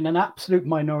 and I'm in an absolute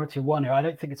minority of one here, I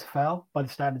don't think it's a foul by the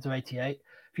standards of 88.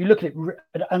 If you look at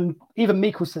it, and even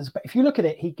Mikkel says, but if you look at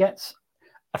it, he gets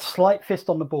a slight fist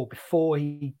on the ball before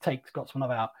he takes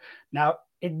Gotsmanov out. Now,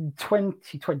 in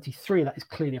 2023, that is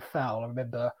clearly a foul. I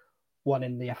remember one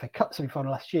in the FA Cup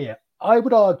semi-final last year. I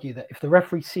would argue that if the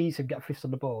referee sees him get a fist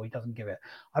on the ball, he doesn't give it.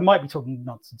 I might be talking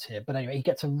nonsense here, but anyway, he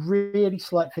gets a really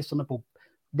slight fist on the ball.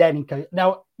 Then he goes.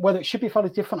 Now, whether it should be a foul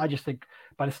is different. I just think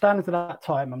by the standards of that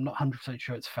time, I'm not 100%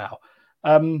 sure it's a foul.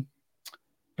 Anyway,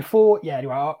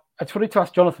 I just wanted to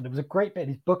ask Jonathan, there was a great bit in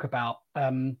his book about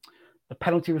the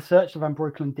penalty research that Van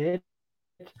Breukelen did,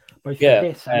 both for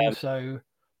this and also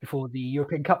before the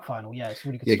European Cup final. Yeah, it's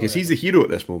really good. Yeah, because he's the hero at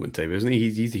this moment in time, isn't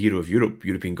he? He's the hero of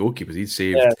European goalkeepers. He'd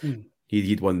saved.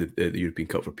 He'd won the European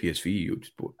Cup for PSV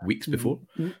weeks before.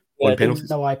 Won penalties.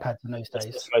 No iPads in those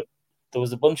days. Right. There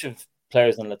was a bunch of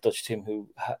players on the Dutch team who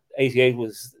 88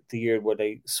 was the year where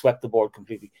they swept the board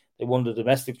completely. They won the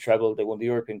domestic treble, they won the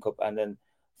European Cup, and then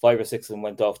 5 or 6 of them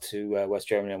went off to West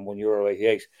Germany and won Euro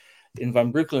 88. In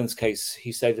Van Breuklen's case,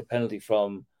 he saved a penalty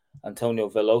from Antonio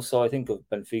Veloso, I think, of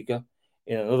Benfica,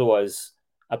 in an otherwise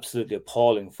absolutely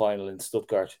appalling final in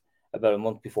Stuttgart about a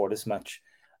month before this match.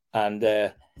 And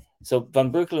so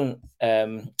Van Breukelen,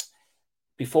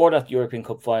 before that European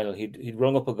Cup final, he'd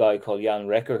rung up a guy called Jan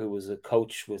Recker, who was a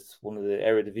coach with one of the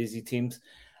Eredivisie teams.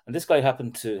 And this guy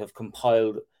happened to have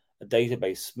compiled a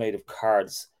database made of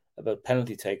cards about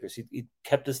penalty takers. He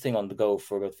kept this thing on the go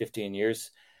for about 15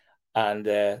 years.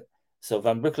 And So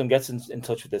Van Breukelen gets in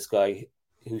touch with this guy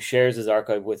who shares his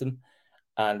archive with him.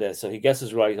 And so he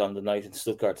guesses right on the night in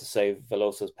Stuttgart to save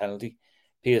Veloso's penalty.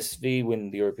 PSV win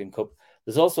the European Cup.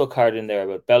 There's also a card in there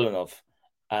about Belanov.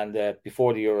 And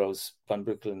before the Euros, Van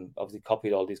Breukelen obviously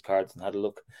copied all these cards and had a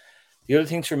look. The other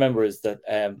thing to remember is that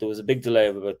there was a big delay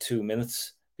of about 2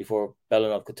 minutes before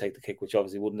Belanov could take the kick, which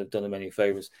obviously wouldn't have done him any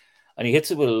favours. And he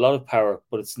hits it with a lot of power,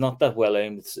 but it's not that well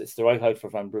aimed. It's the right height for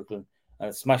Van Breukelen, and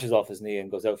it smashes off his knee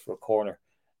and goes out for a corner.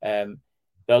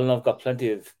 Belanov got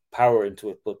plenty of power into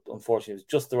it, but unfortunately, it was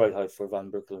just the right height for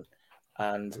Van Breukelen.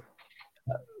 And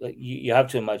you have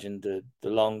to imagine the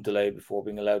long delay before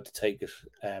being allowed to take it.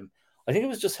 I think it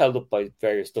was just held up by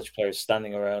various Dutch players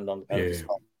standing around on the penalty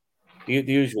spot. The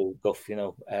usual guff,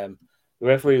 The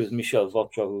referee was Michel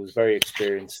Votro, who was very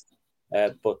experienced,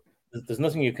 but there's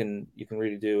nothing you can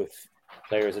really do if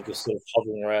players are just sort of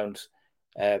hovering around,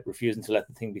 refusing to let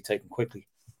the thing be taken quickly.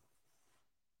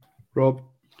 Rob?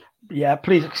 Yeah,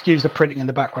 please excuse the printing in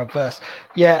the background first.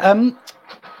 Yeah,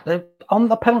 on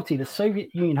the penalty, the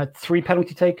Soviet Union had 3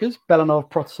 penalty takers: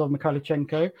 Belanov, Protasov,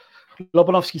 Mikhailichenko.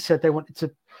 Lobanovsky said they wanted to,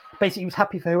 basically he was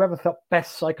happy for whoever felt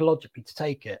best psychologically to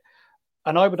take it.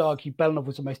 And I would argue Belanov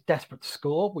was the most desperate to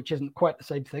score, which isn't quite the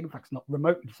same thing. In fact, it's not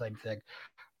remotely the same thing.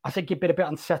 I think he'd been a bit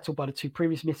unsettled by the 2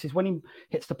 previous misses. When he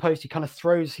hits the post, he kind of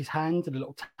throws his hand in a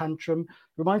little tantrum.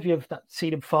 Reminds me of that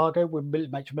scene in Fargo where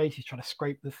Major Macy's trying to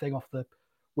scrape the thing off the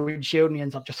windshield and he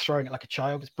ends up just throwing it like a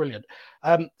child. It's brilliant.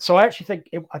 So I actually think,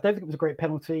 I don't think it was a great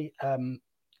penalty. And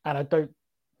I don't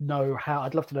know how,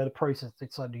 I'd love to know the process they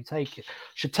decided who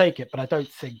should take it, but I don't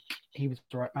think he was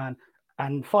the right man.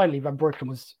 And finally, Van Breukelen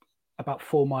was about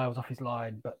 4 miles off his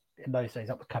line, but in those days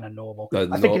that was kind of normal. I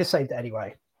think he'd have saved it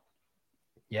anyway.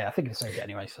 Yeah, I think he'd have saved it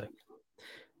anyway. So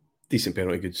decent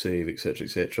penalty, good save, etc.,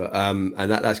 etc. And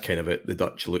that's kind of it. The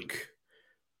Dutch look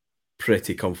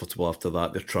pretty comfortable after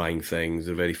that. They're trying things.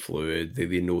 They're very fluid. They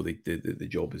know the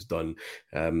job is done.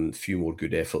 A few more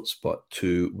good efforts, but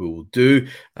 2 will do.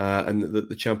 And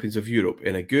the champions of Europe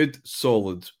in a good,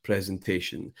 solid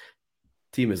presentation.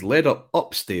 Team is led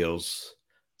upstairs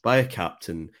by a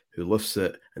captain who lifts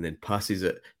it and then passes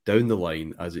it down the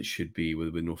line as it should be,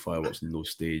 with no fireworks and no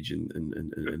stage and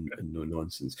no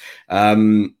nonsense.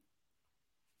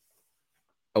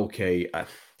 Okay,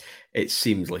 it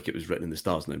seems like it was written in the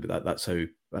stars now, but that's how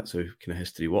kind of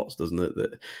history works, doesn't it?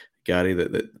 That Gary,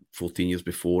 that 14 years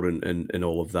before and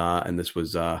all of that, and this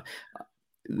was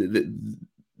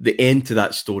the end to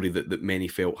that story that many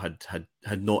felt had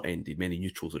not ended. Many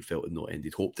neutrals had felt had not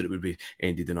ended. Hoped that it would be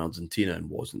ended in Argentina and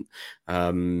wasn't.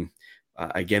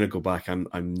 Again, I go back.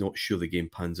 I'm not sure the game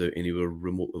pans out anywhere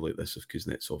remotely like this if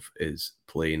Kuznetsov is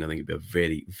playing. I think it'd be a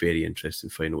very, very interesting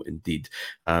final indeed.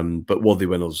 But were they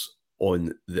winners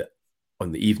on the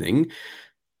evening?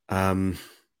 Were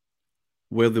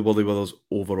they winners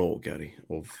overall, Gary?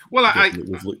 We've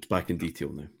looked back in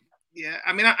detail now. Yeah,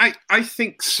 I mean, I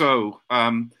think so.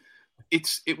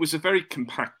 It was a very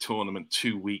compact tournament,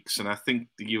 2 weeks, and I think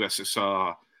the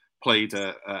USSR played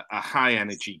a high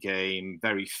energy game,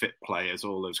 very fit players,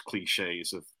 all those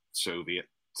cliches of Soviet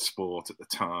sport at the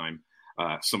time,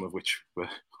 some of which were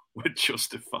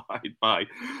justified by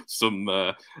some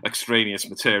extraneous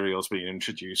materials being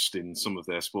introduced in some of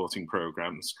their sporting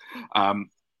programs.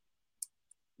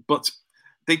 But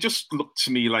they just looked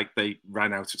to me like they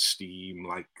ran out of steam,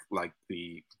 like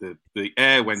the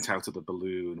air went out of the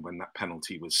balloon when that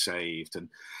penalty was saved. And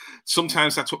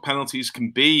sometimes that's what penalties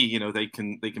can be. They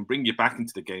can bring you back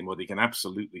into the game, or they can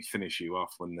absolutely finish you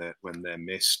off when they're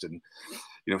missed. And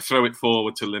throw it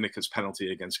forward to Lineker's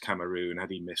penalty against Cameroon. Had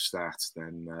he missed that,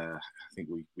 then I think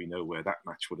we know where that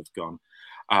match would have gone.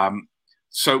 I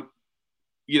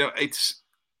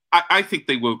think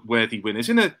they were worthy winners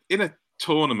in a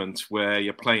tournament where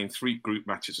you're playing 3 group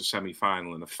matches, a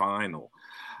semi-final and a final.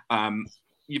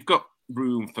 You've got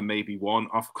room for maybe one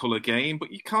off-colour game,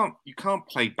 but you can't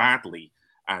play badly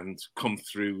and come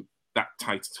through that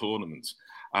tight tournament.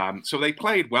 So they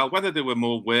played well. Whether they were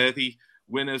more worthy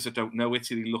winners, I don't know.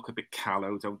 Italy look a bit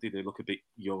callow, don't they? They look a bit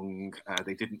young.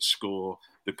 They didn't score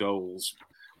the goals.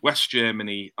 West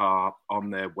Germany are on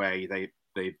their way.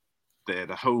 They're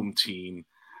the home team.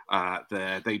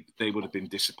 They would have been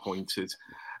disappointed.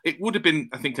 It would have been,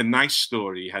 I think, a nice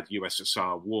story had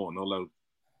USSR won, although,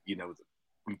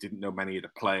 we didn't know many of the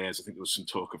players. I think there was some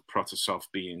talk of Protasov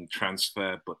being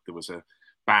transferred, but there was a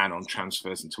ban on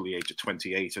transfers until the age of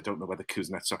 28. I don't know whether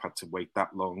Kuznetsov had to wait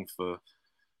that long for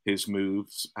his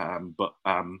moves.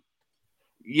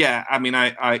 Yeah, I mean,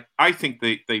 I think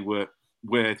they were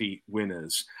worthy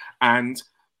winners. And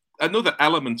another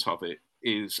element of it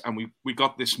is, and we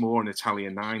got this more in Italia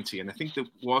 90, and I think there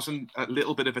wasn't a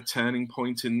little bit of a turning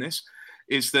point in this,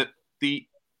 is that the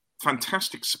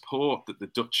fantastic support that the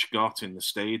Dutch got in the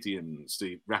stadiums,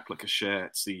 the replica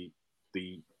shirts, the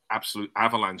absolute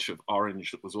avalanche of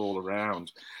orange that was all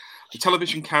around. The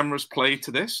television cameras played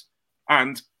to this,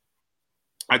 and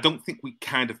I don't think we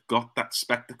kind of got that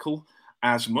spectacle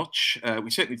as much. We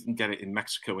certainly didn't get it in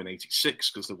Mexico in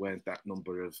 '86 because there weren't that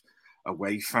number of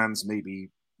away fans. Maybe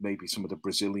some of the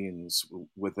Brazilians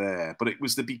were there, but it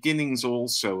was the beginnings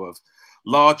also of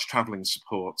large travelling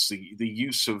supports, the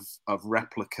use of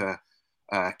replica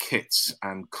kits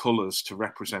and colours to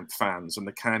represent fans, and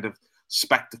the kind of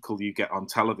spectacle you get on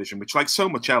television, which, like so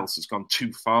much else, has gone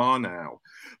too far now.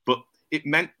 But it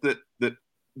meant that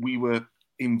we were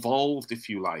involved, if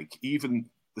you like. Even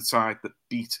the side that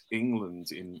beat England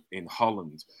in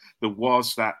Holland, there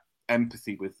was that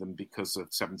empathy with them because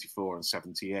of 74 and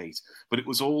 78. But it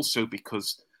was also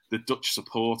because the Dutch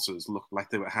supporters looked like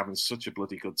they were having such a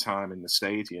bloody good time in the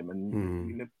stadium,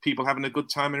 and people having a good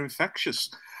time are infectious.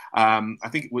 I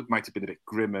think it might have been a bit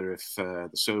grimmer if the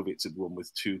Soviets had won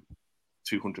with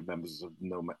 200 members of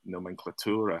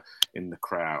nomenclatura in the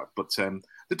crowd. But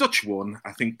the Dutch won.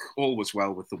 I think all was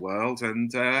well with the world, and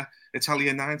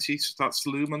Italia 90 starts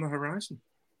to loom on the horizon.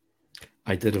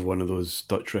 I did have one of those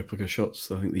Dutch replica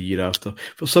shots, I think the year after.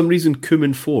 For some reason,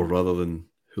 Koeman 4 rather than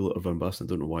Hewlett or Van Basten. I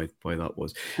don't know why that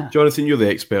was. Jonathan, you're the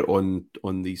expert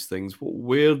on these things.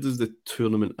 Where does the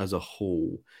tournament as a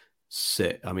whole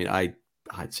sit? I mean, I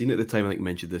had seen it at the time, I think I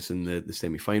mentioned this in the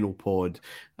semi-final pod,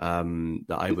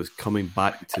 that I was coming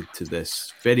back to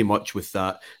this very much with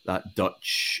that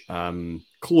Dutch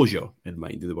closure in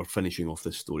mind. They were finishing off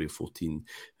this story of 14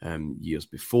 years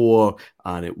before,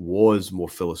 and it was more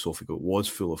philosophical. It was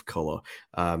full of colour.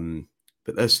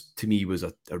 But this, to me, was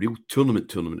a real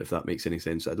tournament, if that makes any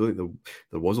sense. I don't think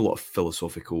there was a lot of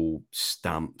philosophical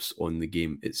stamps on the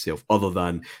game itself, other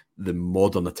than the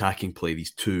modern attacking play,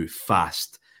 these two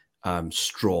fast,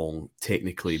 strong,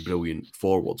 technically brilliant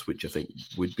forwards, which I think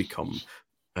would become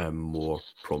more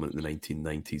prominent in the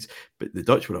 1990s. But the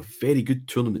Dutch were a very good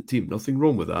tournament team. Nothing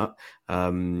wrong with that.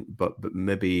 But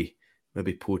maybe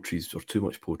poetry's, or too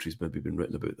much poetry's maybe been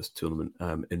written about this tournament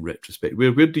in retrospect.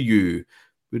 Where do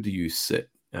you sit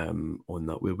on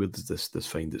that? Where does this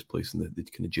find its place in the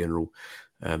kind of general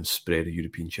spread of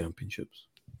European championships?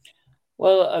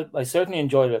 Well, I certainly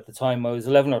enjoyed it at the time. I was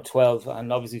 11 or 12,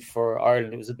 and obviously for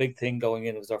Ireland, it was a big thing going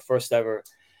in. It was our first ever,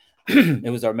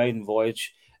 it was our maiden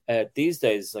voyage. These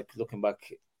days, like looking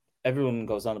back, everyone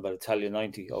goes on about Italia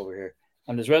 90 over here,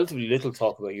 and there's relatively little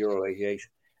talk about Euro 88,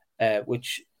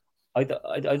 which I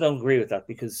don't agree with that,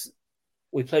 because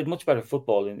we played much better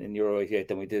football in Euro 88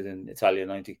 than we did in Italia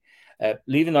 90.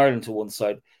 Leaving Ireland to one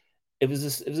side, it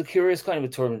was a curious kind of a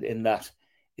tournament in that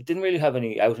it didn't really have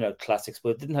any out-and-out classics, but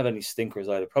it didn't have any stinkers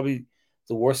either. Probably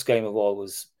the worst game of all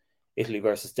was Italy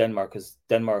versus Denmark, because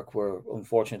Denmark were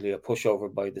unfortunately a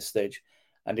pushover by this stage,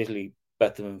 and Italy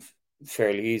bet them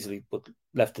fairly easily, but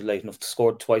left it late enough to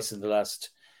score twice in the last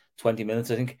 20 minutes,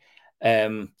 I think.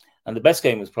 And the best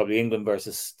game was probably England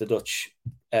versus the Dutch,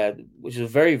 which is a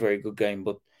very, very good game,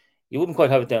 but you wouldn't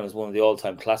quite have it down as one of the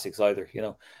all-time classics either. You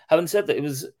know, having said that, it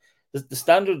was the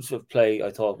standards of play, I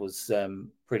thought, was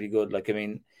pretty good. Like, I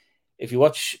mean, if you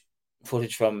watch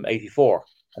footage from '84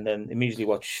 and then immediately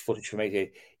watch footage from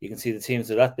 '88, you can see the teams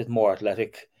are that bit more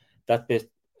athletic, that bit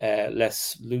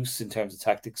less loose in terms of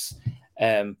tactics.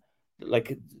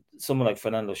 Like someone like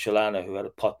Fernando Chalana, who had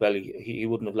a pot belly, he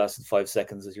wouldn't have lasted 5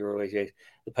 seconds at Euro 88.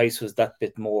 The pace was that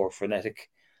bit more frenetic.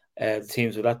 The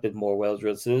teams were that bit more well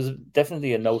drilled. So it was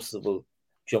definitely a noticeable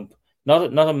jump.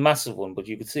 Not a massive one, but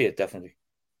you could see it definitely.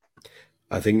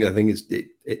 I think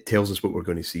it tells us what we're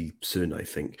going to see soon, I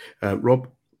think. Rob?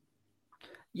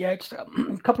 Yeah, just a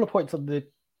couple of points on the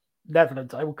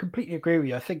Netherlands. I will completely agree with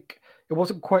you. I think it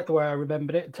wasn't quite the way I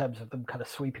remembered it in terms of them kind of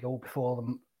sweeping all before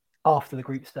them after the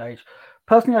group stage.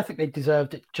 Personally, I think they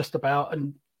deserved it just about.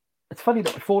 And it's funny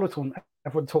that before the tournament,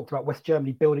 everyone talked about West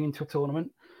Germany building into a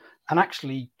tournament. And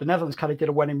actually, the Netherlands kind of did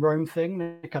a when in Rome thing.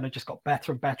 They kind of just got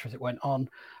better and better as it went on,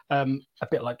 a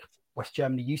bit like West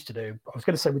Germany used to do. I was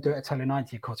going to say we'd do it at Italia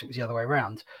 90, of course, it was the other way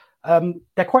around.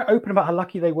 They're quite open about how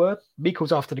lucky they were.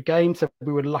 Mikkels after the game said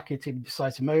we were lucky to in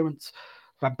decisive moments.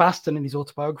 Van Basten in his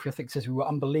autobiography, I think, says we were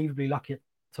unbelievably lucky at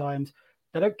times.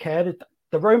 They don't care.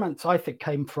 The romance, I think,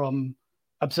 came from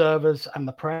observers and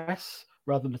the press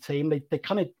rather than the team. They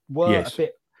kind of were a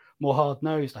bit more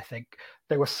hard-nosed, I think.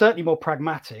 They were certainly more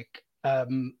pragmatic.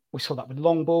 We saw that with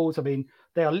long balls. I mean,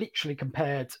 they are literally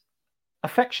compared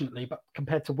affectionately, but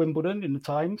compared to Wimbledon in the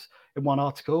Times in one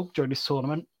article during this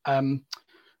tournament.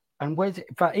 And where's it?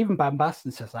 In fact, even Van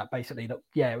Basten says that basically that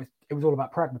it was all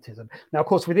about pragmatism. Now, of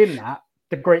course, within that,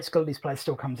 the great skill of these players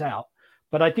still comes out.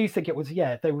 But I do think it was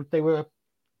they were.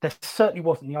 There certainly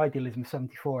wasn't the idealism of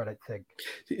 74. I don't think.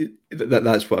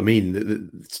 That's what I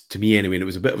mean. To me, anyway, and it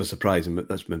was a bit of a surprise, and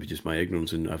that's maybe just my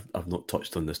ignorance. And I've not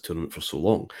touched on this tournament for so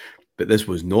long, but this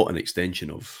was not an extension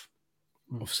of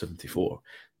 74.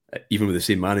 Even with the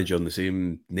same manager and the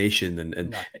same nation,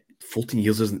 and 14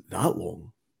 years isn't that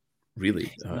long,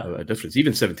 really. A difference.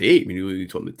 Even 78. I mean, you're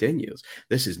talking about 10 years.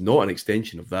 This is not an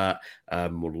extension of that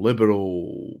more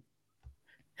liberal,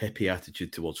 hippie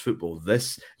attitude towards football.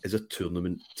 This is a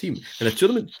tournament team, and a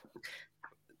tournament.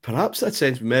 Perhaps that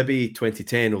sense, maybe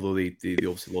 2010, although they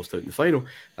obviously lost out in the final.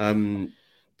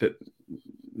 But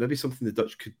maybe something the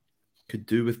Dutch could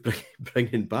do with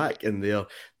bringing back in their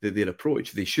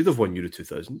approach. They should have won Euro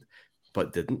 2000,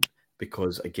 but didn't,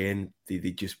 because again they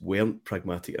just weren't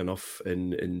pragmatic enough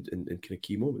in kind of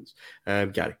key moments.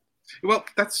 Gary. Well,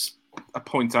 that's a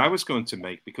point I was going to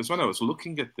make, because when I was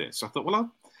looking at this, I thought,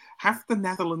 well, have the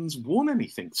Netherlands won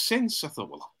anything since? I thought,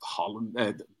 well, Holland,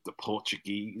 the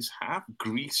Portuguese have,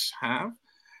 Greece have,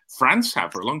 France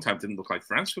have. For a long time, it didn't look like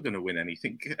France were going to win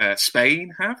anything.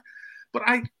 Spain have. But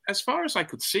as far as I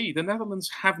could see, the Netherlands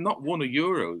have not won a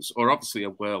Euros or obviously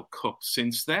a World Cup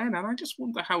since then. And I just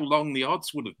wonder how long the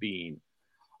odds would have been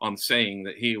on saying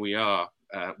that here we are,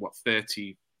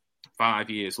 35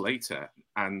 years later,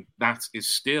 and that is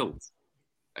still,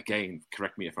 again,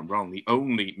 correct me if I'm wrong, the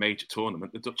only major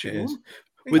tournament the Dutch have won.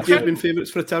 Would they have been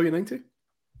favourites for Italian 90?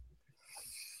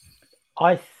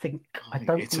 I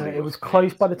don't know. It was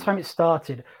close by the time it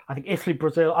started. I think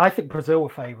Brazil were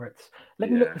favourites.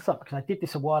 Let me look this up, because I did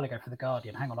this a while ago for The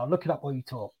Guardian. Hang on, I'll look it up while you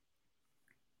talk.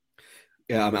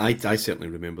 Yeah, I mean, I certainly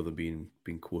remember them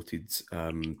being quoted,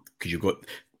 because you've got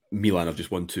Milan have just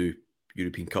won 2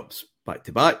 European Cups back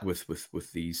to back with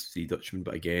these 3 Dutchmen,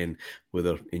 but again,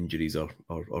 whether injuries are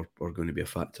going to be a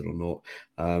factor or not,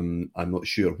 I'm not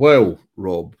sure. Well,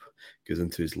 Rob goes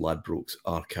into his Ladbrokes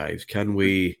archives. Can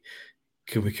we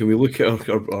look at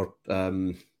our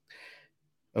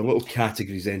little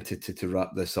categories then to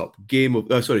wrap this up?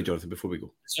 Sorry, Jonathan, before we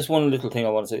go. It's just one little thing I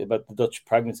want to say about the Dutch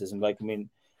pragmatism. Like, I mean,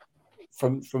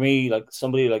 for me, like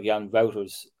somebody like Jan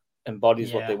Wouters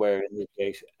embodies what they were in the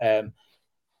debate.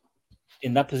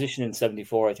 In that position in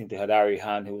 74, I think they had Arie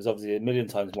Haan, who was obviously a million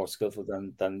times more skillful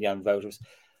than Jan Wouters.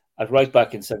 At right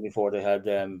back in 74, they had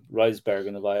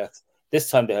Rijsbergen of Ajax. This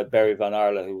time they had Barry van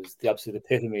Arle, who was the absolute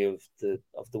epitome of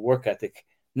the work ethic.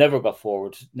 Never got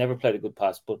forward, never played a good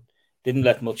pass, but didn't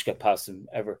let much get past him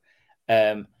ever.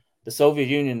 The Soviet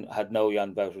Union had no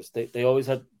Jan Wouters. They always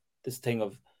had this thing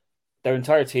of their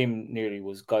entire team nearly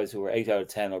was guys who were 8 out of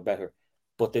 10 or better,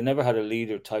 but they never had a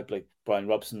leader type like Brian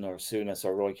Robson or Souness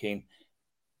or Roy Keane.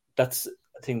 That's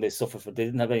a thing they suffered for. They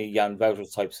didn't have any Jan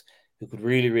Wouters types who could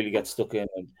really, really get stuck in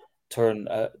and turn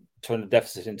the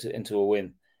deficit into a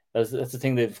win. That's the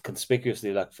thing they've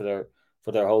conspicuously lacked for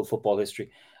their whole football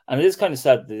history. And it is kind of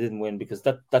sad they didn't win, because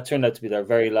that turned out to be their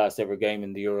very last ever game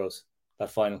in the Euros,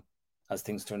 that final, as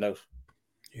things turned out.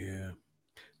 Yeah.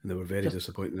 And they were very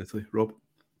disappointed in Italy. Rob?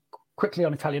 Quickly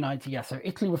on Italian 90, yeah. So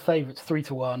Italy were favourites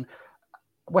 3-1.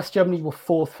 West Germany were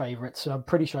 4th favourites, so I'm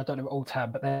pretty sure I don't know what all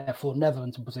tab, but therefore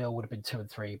Netherlands and Brazil would have been 2 and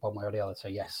 3, one way or the other. So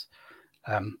yes.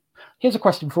 Here's a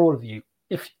question for all of you: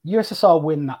 if USSR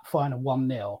win that final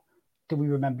 1-0, do we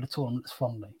remember the tournament as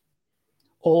fondly?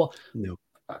 Or no?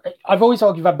 I've always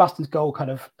argued Van Basten's goal kind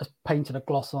of has painted a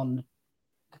gloss on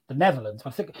the Netherlands.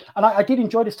 I did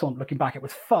enjoy this tournament. Looking back, it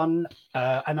was fun,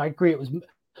 and I agree it was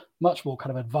much more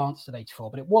kind of advanced than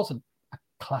 84, but it wasn't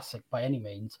classic by any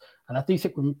means, and I do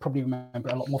think we probably remember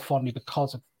it a lot more fondly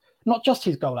because of not just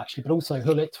his goal actually, but also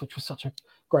Gullit, which was such a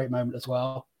great moment as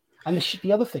well. And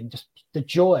the other thing, just the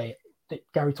joy that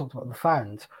Gary talked about with the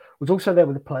fans, was also there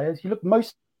with the players. You look,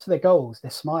 most of their goals, they're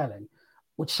smiling,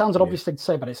 which sounds an obvious thing to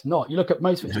say, but it's not. You look at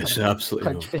most of it, it's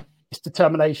absolutely not. It's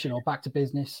determination or back to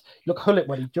business. You look Gullit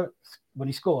when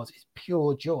he scores, it's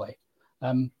pure joy,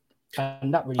 and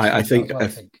that really. I think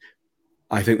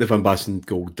the Van Basten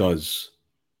goal does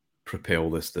propel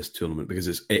this tournament, because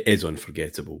it is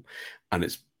unforgettable, and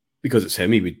it's because it's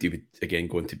him. He would again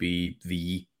going to be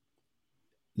the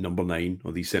number 9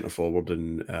 or the centre forward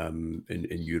in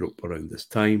Europe around this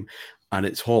time, and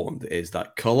it's Holland. It is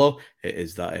that colour, it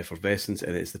is that effervescence,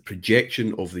 and it's the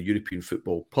projection of the European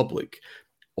football public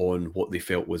on what they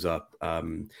felt was a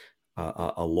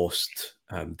lost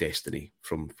destiny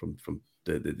from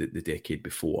the decade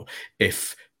before.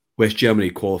 If West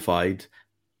Germany qualified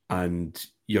and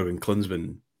Jurgen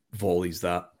Klinsmann volleys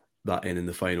that in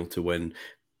the final to win,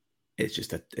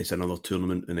 it's another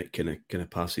tournament, and it kind of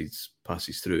passes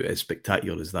through. As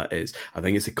spectacular as that is, I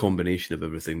think it's a combination of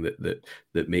everything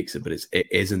that makes it. But it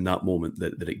is in that moment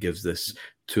that it gives this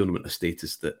tournament a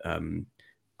status that I'm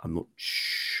not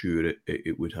sure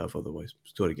it would have otherwise.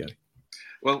 Sorry, Gary.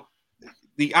 Well,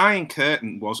 the Iron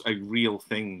Curtain was a real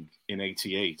thing in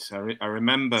 '88. I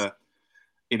remember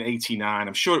in '89.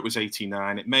 I'm sure it was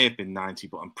 '89. It may have been '90,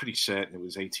 but I'm pretty certain it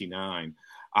was '89.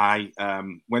 I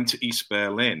went to East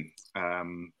Berlin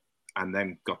and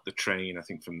then got the train, I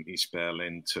think, from East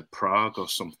Berlin to Prague or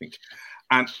something.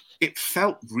 And it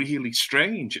felt really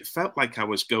strange. It felt like I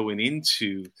was going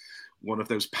into one of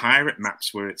those pirate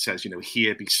maps where it says,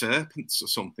 here be serpents or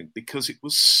something, because it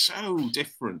was so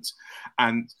different.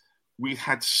 And we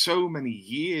had so many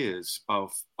years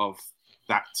of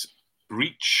that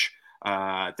breach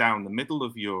down the middle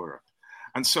of Europe.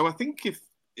 And so I think if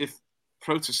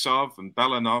Protasov and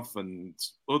Belanov and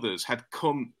others had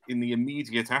come in the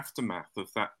immediate aftermath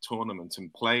of that tournament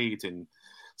and played in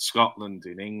Scotland,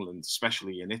 in England,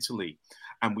 especially in Italy,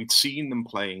 and we'd seen them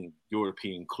playing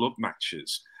European club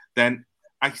matches, then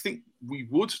I think we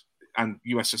would, and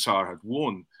USSR had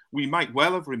won, we might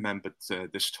well have remembered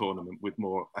this tournament with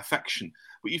more affection.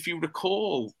 But if you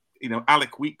recall,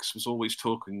 Alec Weeks was always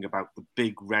talking about the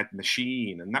big red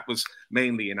machine, and that was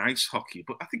mainly in ice hockey.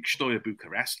 But I think Steaua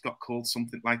Bucharest got called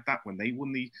something like that when they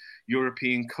won the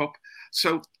European Cup.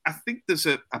 So I think there's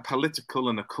a political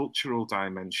and a cultural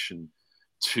dimension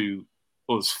to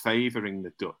us favouring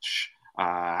the Dutch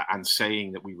and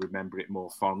saying that we remember it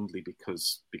more fondly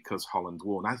because Holland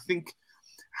won. I think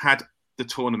had the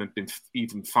tournament been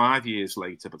even 5 years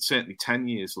later, but certainly 10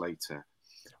 years later,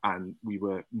 and we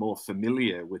were more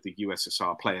familiar with the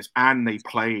USSR players, and they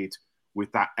played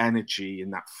with that energy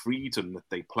and that freedom that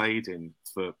they played in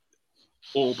for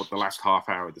all but the last half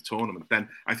hour of the tournament, then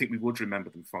I think we would remember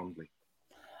them fondly.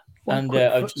 And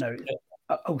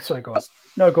sorry, go on.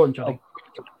 No, go on, Johnny.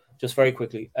 Just very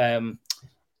quickly,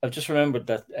 I've just remembered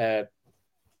that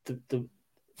the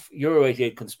Euro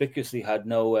 88 conspicuously had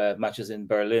no matches in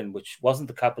Berlin, which wasn't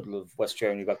the capital of West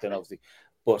Germany back then, obviously,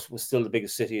 but was still the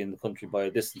biggest city in the country by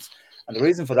a distance. And the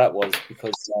reason for that was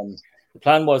because the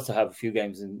plan was to have a few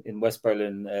games in West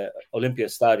Berlin, Olympia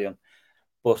Stadion.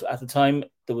 But at the time,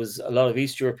 there was a lot of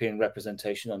East European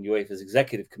representation on UEFA's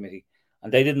executive committee,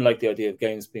 and they didn't like the idea of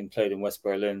games being played in West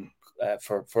Berlin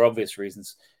for obvious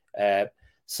reasons.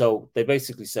 So they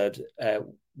basically said,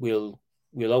 we'll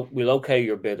okay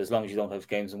your bid as long as you don't have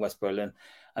games in West Berlin.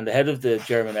 And the head of the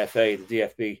German FA, the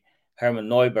DFB, Hermann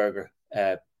Neuberger,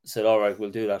 said, all right,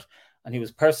 we'll do that. And he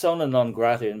was persona non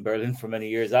grata in Berlin for many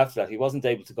years after that. He wasn't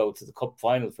able to go to the cup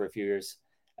final for a few years.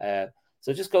 So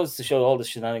it just goes to show all the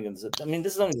shenanigans. I mean,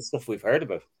 this is only the stuff we've heard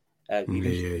about.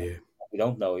 We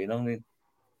don't know, you know what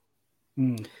I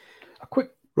mean? A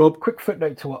quick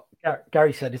footnote to what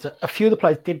Gary said is that a few of the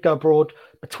players did go abroad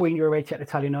between Euro 88 and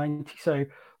Italia 90. So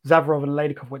Zavarov and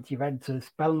Ladikov went to Juventus.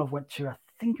 Belanov went to, I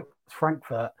think it was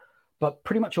Frankfurt, but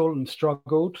pretty much all of them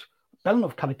struggled.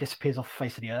 Belanov kind of disappears off the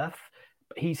face of the earth.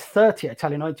 But he's 30 at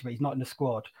Italia 90, but he's not in the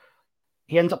squad.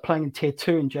 He ends up playing in Tier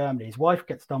 2 in Germany. His wife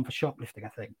gets done for shoplifting, I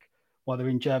think, while they're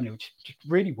in Germany, which is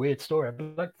a really weird story. I'd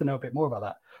like to know a bit more about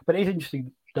that. But it is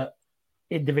interesting that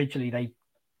individually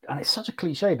and it's such a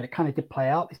cliche, but it kind of did play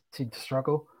out. They seemed to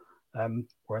struggle.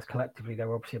 Whereas collectively, they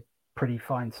were obviously a pretty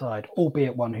fine side,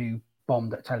 albeit one who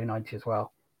bombed at Italia 90 as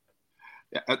well.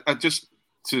 Yeah, I just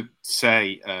to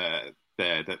say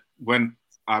there that when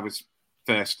I was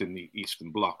first in the Eastern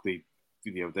Bloc, it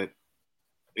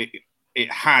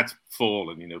had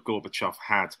fallen. Gorbachev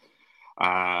had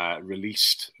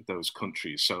released those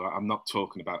countries. So I'm not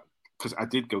talking about, because I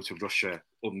did go to Russia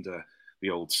under the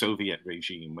old Soviet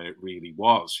regime, where it really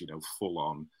was, full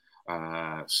on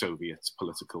Soviet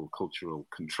political, cultural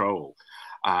control.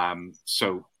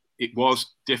 So it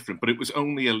was different, but it was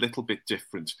only a little bit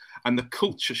different. And the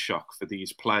culture shock for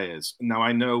these players. Now,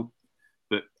 I know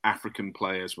that African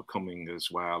players were coming as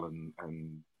well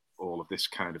and all of this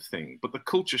kind of thing, but the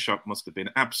culture shock must have been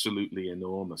absolutely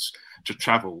enormous to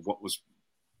travel what was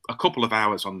a couple of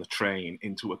hours on the train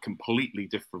into a completely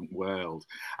different world.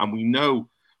 And we know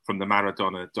from the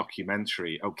Maradona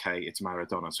documentary, okay, it's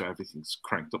Maradona, so everything's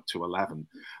cranked up to 11.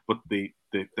 But the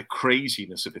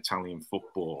craziness of Italian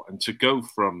football, and to go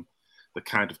from the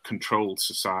kind of controlled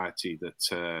society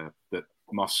that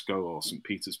Moscow or St.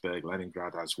 Petersburg,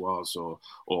 Leningrad as was,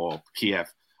 or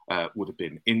Kiev would have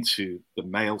been, into the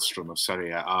maelstrom of Serie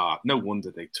A. No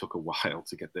wonder they took a while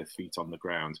to get their feet on the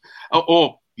ground.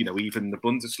 Or even the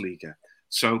Bundesliga.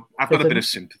 So I've got a bit of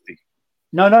sympathy.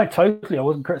 No, totally. I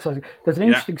wasn't criticizing. There's an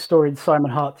interesting story in Simon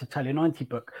Hart's Italia 90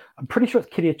 book. I'm pretty sure it's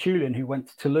Kyriachulian who went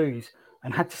to Toulouse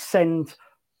and had to send,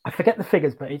 I forget the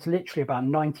figures, but it's literally about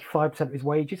 95% of his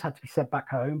wages had to be sent back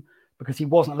home because he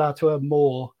wasn't allowed to earn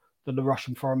more than the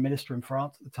Russian foreign minister in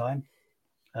France at the time.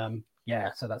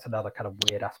 So that's another kind of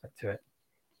weird aspect to it.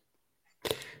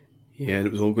 Yeah, and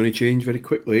it was all going to change very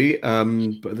quickly.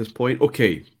 But at this point,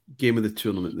 okay, game of the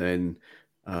tournament then.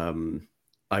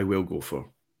 I will go for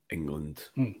England,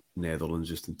 Netherlands,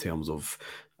 just in terms of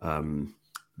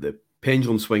the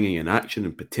pendulum swinging in action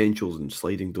and potentials and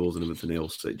sliding doors and everything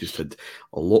else. It just had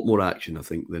a lot more action, I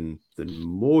think, than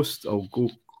most. I'll go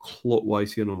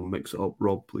clockwise here and I'll mix it up.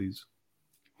 Rob, please.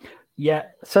 Yeah,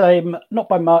 same. Not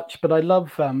by much, but I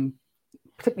love,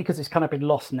 particularly because it's kind of been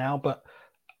lost now, but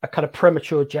a kind of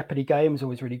premature Jeopardy game is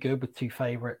always really good with two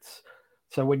favourites.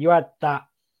 So when you add that,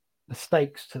 the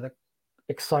stakes to the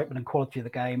excitement and quality of the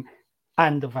game,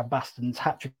 and of Van Basten's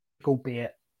hat-trick,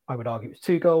 albeit I would argue it was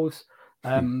 2 goals,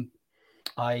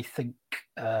 I think,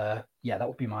 that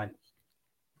would be mine.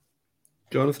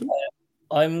 Jonathan?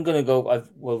 I'm going to go,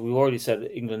 we've already said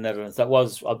England, Netherlands. That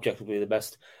was objectively the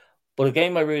best. But a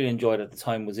game I really enjoyed at the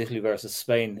time was Italy versus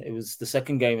Spain. It was the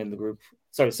second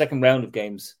round of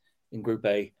games in Group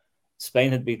A.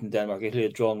 Spain had beaten Denmark. Italy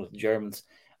had drawn with the Germans.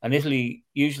 And Italy,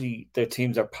 usually their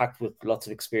teams are packed with lots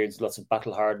of experience, lots of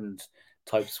battle-hardened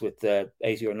types with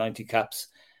 80 or 90 caps.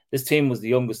 This team was the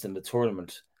youngest in the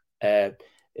tournament. Euro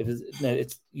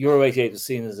 88 was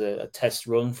seen as a test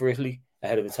run for Italy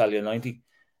ahead of Italia 90.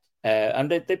 And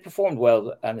they performed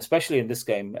well. And especially in this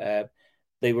game,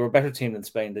 they were a better team than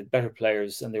Spain. They had better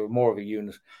players and they were more of a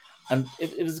unit. And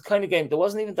it was the kind of game, there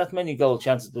wasn't even that many goal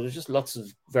chances, but there was just lots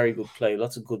of very good play,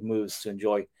 lots of good moves to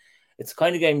enjoy. It's the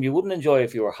kind of game you wouldn't enjoy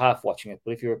if you were half watching it,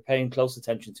 but if you were paying close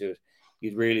attention to it,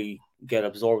 you'd really get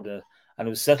absorbed in it. And it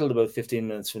was settled about 15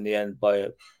 minutes from the end by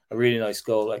a really nice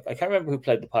goal. I can't remember who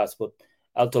played the pass, but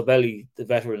Altobelli, the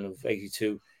veteran of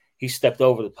 82, he stepped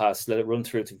over the pass, let it run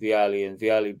through to Vialli, and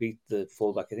Vialli beat the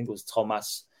fullback, I think it was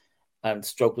Thomas, and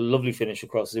stroked a lovely finish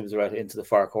across it was right into the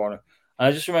far corner. And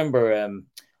I just remember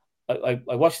I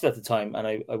watched it at the time, and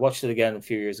I watched it again a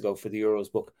few years ago for the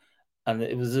Euros book, and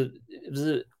it was a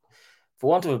for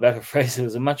want of a better phrase, it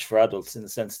was a match for adults in the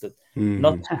sense that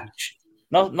not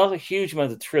a huge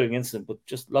amount of thrilling incident, but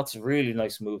just lots of really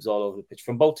nice moves all over the pitch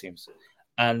from both teams.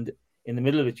 And in the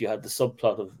middle of it, you had the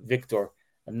subplot of Victor,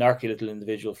 a narky little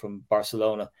individual from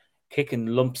Barcelona, kicking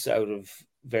lumps out of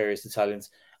various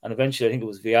Italians. And eventually, I think it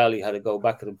was Vialli had to go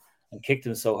back at him and kicked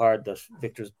him so hard that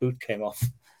Victor's boot came off.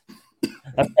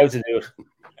 That's how to do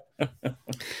it.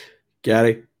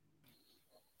 Gary?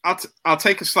 I'll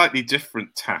take a slightly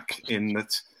different tack in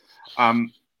that I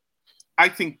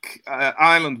think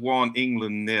Ireland won,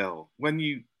 England 0. When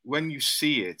you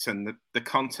see it and the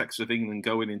context of England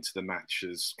going into the match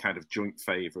as kind of joint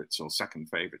favourites or second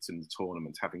favourites in the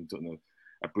tournament, having done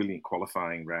a brilliant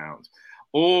qualifying round,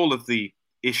 all of the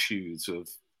issues of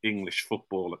English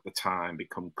football at the time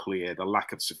become clear. The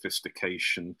lack of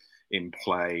sophistication in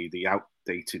play, the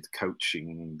outdated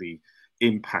coaching, the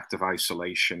impact of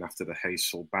isolation after the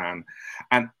Hazel ban.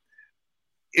 And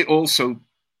it also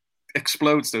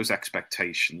explodes those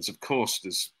expectations. Of course,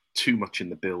 there's too much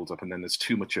in the build-up and then there's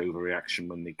too much overreaction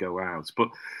when they go out. But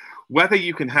whether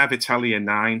you can have Italia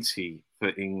 90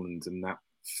 for England and that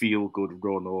feel-good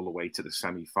run all the way to the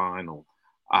semi-final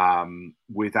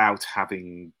without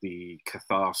having the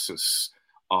catharsis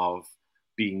of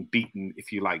being beaten,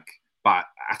 if you like,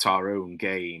 at our own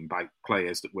game by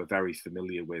players that we're very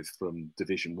familiar with from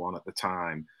Division 1 at the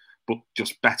time, but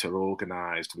just better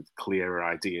organised with clearer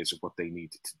ideas of what they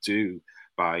needed to do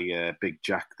by Big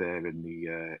Jack there in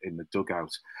the dugout.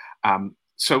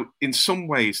 So in some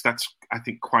ways, that's, I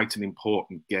think, quite an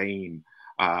important game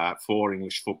for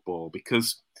English football,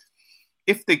 because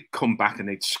if they come back and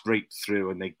they'd scraped through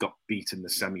and they got beat in the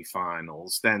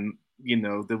semi-finals, then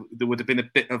there would have been a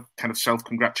bit of kind of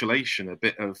self-congratulation, a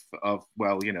bit of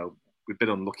well, we're a bit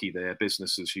unlucky there,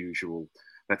 business as usual,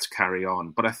 let's carry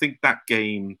on. But I think that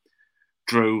game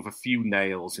drove a few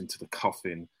nails into the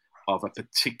coffin of a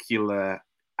particular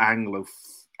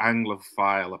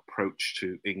Anglophile approach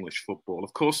to English football.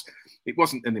 Of course, it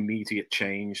wasn't an immediate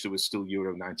change. There was still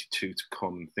Euro 92 to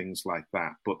come, things like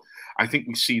that. But I think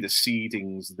we see the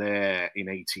seedings there in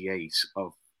 88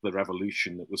 of the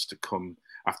revolution that was to come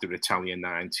after Italia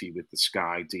 90 with the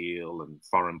Sky deal and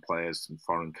foreign players and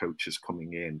foreign coaches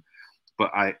coming in.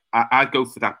 But I go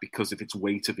for that because of its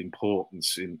weight of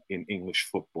importance in English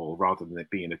football rather than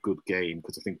it being a good game,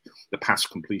 because I think the pass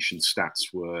completion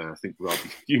stats were, I think, Rob,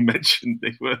 you mentioned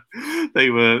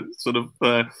they were sort of,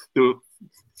 there were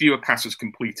fewer passes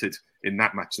completed in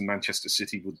that match than Manchester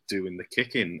City would do in the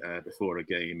kick-in before a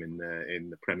game in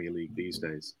the Premier League these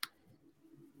days.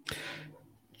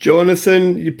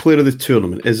 Jonathan, you player of the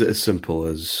tournament. Is it as simple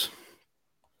as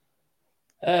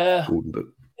Golden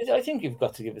Boot? I think you've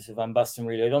got to give it to Van Basten,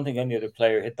 really. I don't think any other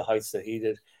player hit the heights that he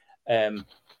did.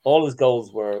 All his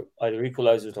goals were either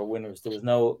equalisers or winners. There was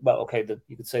no,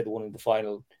 you could say the one in the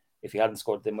final, if he hadn't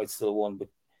scored, they might still have won. But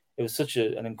it was such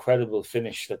an incredible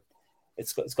finish that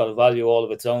it's got a value all of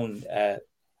its own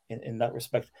in that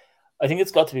respect. I think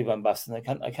it's got to be Van Basten.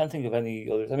 I can't think of any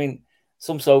others. I mean,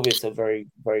 some Soviets have very,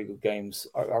 very good games,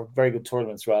 or very good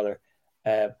tournaments, rather.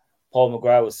 Paul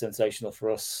McGrath was sensational for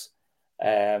us.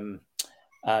 And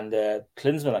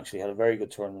Klinsmann actually had a very good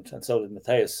tournament, and so did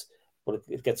Matthäus, but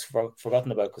it gets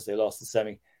forgotten about because they lost the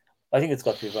semi. I think it's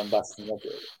got to be Van Basten.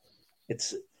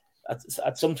 It's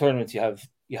at some tournaments you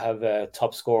have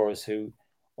top scorers who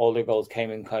all their goals came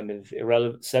in kind of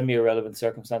semi-irrelevant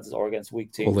circumstances or against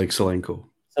weak teams. Or like Selenko,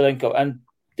 and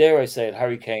dare I say it,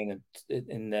 Harry Kane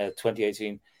in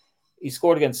 2018. He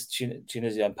scored against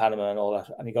Tunisia and Panama and all that,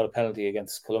 and he got a penalty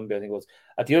against Colombia, I think it was.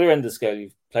 At the other end of the scale,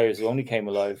 you've players who only came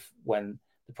alive when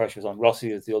the pressure was on.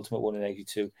 Rossi is the ultimate one in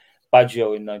 82,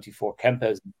 Baggio in 94,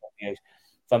 Kempes in 98.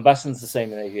 Van Basten's the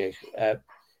same in 88.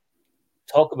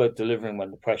 Talk about delivering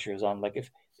when the pressure is on. Like if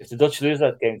the Dutch lose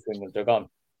that game to England, they're gone.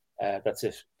 That's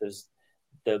it.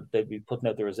 They'd be putting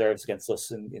out the reserves against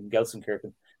us in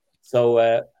Gelsenkirchen. So,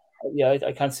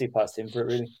 I can't see past him for it,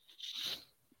 really.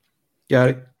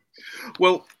 Gary?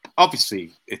 Well,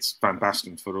 obviously, it's Van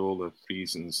Basten for all the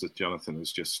reasons that Jonathan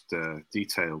has just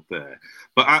detailed there.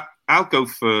 But I'll go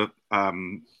for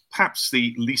perhaps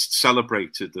the least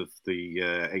celebrated of the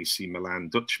AC Milan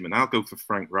Dutchmen. I'll go for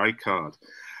Frank Rijkaard.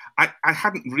 I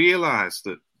hadn't realised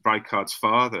that Rijkaard's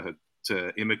father had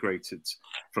immigrated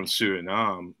from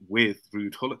Suriname with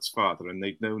Ruud Gullit's father, and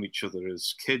they'd known each other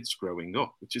as kids growing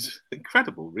up, which is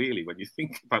incredible, really, when you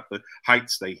think about the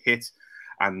heights they hit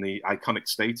and the iconic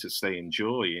status they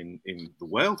enjoy in the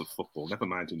world of football, never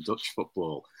mind in Dutch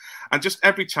football. And just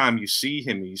every time you see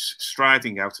him, he's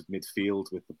striding out of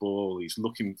midfield with the ball. He's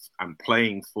looking and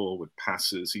playing forward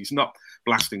passes. He's not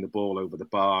blasting the ball over the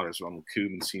bar, as Ronald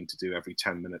Koeman seemed to do every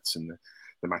 10 minutes in the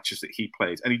matches that he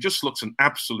played. And he just looks an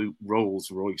absolute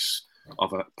Rolls Royce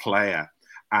of a player.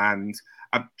 And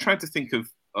I'm trying to think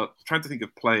of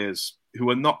players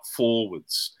who are not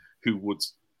forwards who would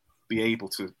be able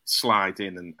to slide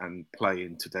in and play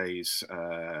in today's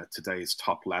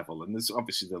top level. And there's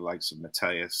obviously the likes of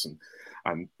Matthäus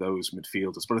and those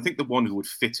midfielders. But I think the one who would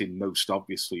fit in most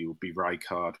obviously would be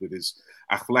Rijkaard, with his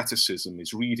athleticism,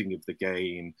 his reading of the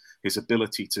game, his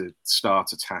ability to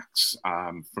start attacks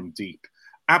from deep.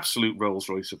 Absolute Rolls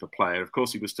Royce of a player. Of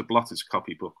course, he was to blot his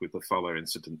copybook with the Fuller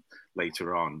incident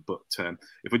later on. But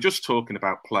if we're just talking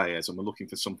about players and we're looking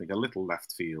for something a little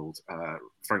left field,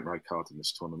 Frank Rijkaard in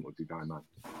this tournament would be by mine.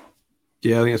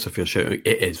 Yeah, I think that's a fair shout. It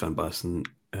is Van Basten.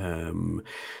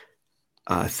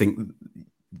 I think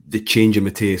the change in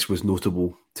Matthäus was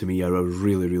notable to me. I was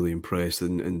really, really impressed,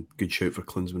 and good shout for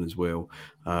Klinsmann as well.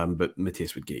 But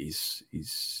Matthäus would get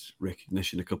his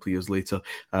recognition a couple of years later.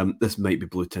 This might be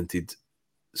blue-tinted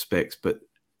specs, but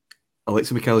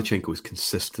Alexei Mikhailichenko is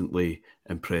consistently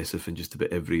impressive in just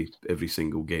about every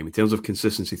single game. In terms of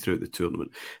consistency throughout the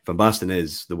tournament, Van Basten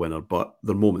is the winner, but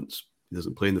there are moments. He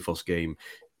doesn't play in the first game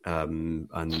and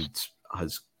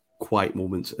has quiet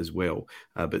moments as well.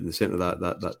 But in the centre of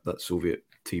that Soviet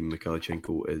team,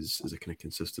 Mikhailichenko is a kind of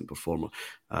consistent performer.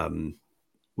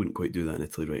 Wouldn't quite do that in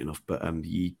Italy right enough, but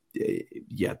they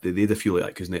had a feel like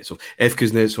that Kuznetsov. If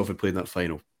Kuznetsov had played in that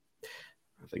final,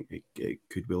 I think it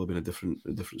could well have been a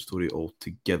different story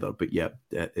altogether. But yeah,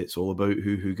 it's all about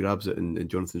who grabs it. And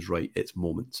Jonathan's right, it's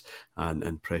moments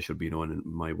and pressure being on. And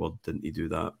my word, didn't he do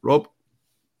that? Rob?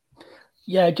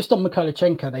 Yeah, just on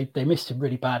Mikhailichenko, they missed him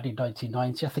really badly in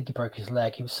 1990. I think he broke his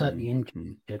leg. He was certainly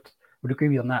injured. Would agree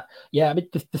with you on that. Yeah, I mean,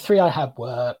 the three I had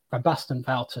were Van Basten,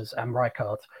 Wouters, and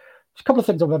Rijkaard. Just a couple of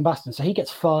things on Van Basten. So he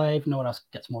gets 5. No one else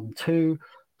gets more than 2.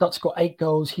 Dutch got 8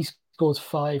 goals. He scores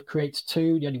 5, creates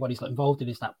 2. The only one he's not involved in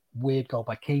is that weird goal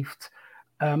by Kieft.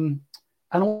 And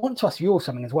I want to ask you all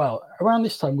something as well. Around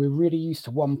this time, we're really used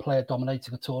to one player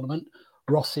dominating a tournament.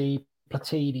 Rossi,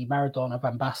 Platini, Maradona,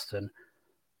 Van Basten.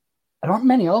 There aren't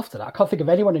many after that. I can't think of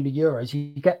anyone in the Euros.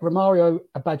 You get Romario,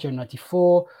 Baggio in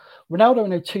 94,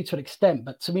 Ronaldo in 02 to an extent,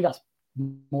 but to me that's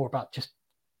more about just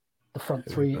the front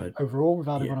three overall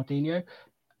without Ronaldinho.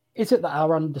 Is it that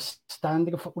our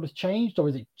understanding of football has changed, or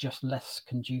is it just less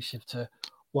conducive to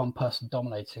one person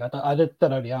dominating? I don't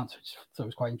know the answer. So it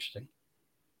was quite interesting.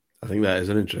 I think that is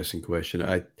an interesting question.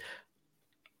 I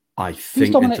think who's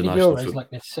dominated Euros like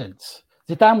this since?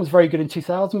 Zidane was very good in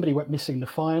 2000, but he went missing the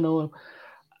final.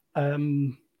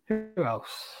 Who else?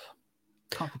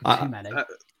 Can't think of too many.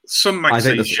 Some might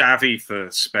say Xavi for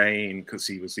Spain because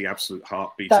he was the absolute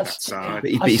heartbeat of that side.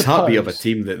 But he's heartbeat of a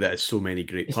team that has so many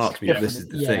great parts. I mean, this is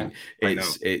the thing.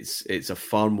 It's a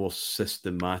far more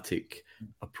systematic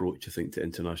approach, I think, to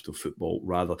international football.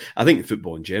 Rather, I think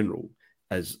football in general,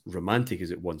 as romantic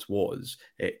as it once was,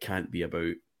 it can't be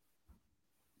about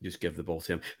just give the ball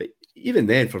to him. But even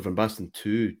then, for Van Basten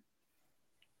to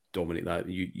dominate that,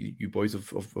 you boys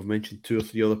have mentioned 2 or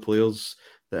 3 other players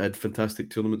that had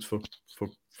fantastic tournaments for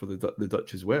the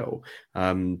Dutch as well.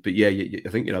 But yeah, I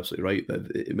think you're absolutely right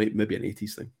that it might be an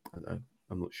 80s thing.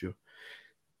 I'm not sure.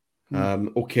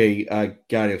 Okay,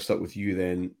 Gary, I'll start with you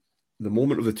then. The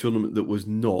moment of the tournament that was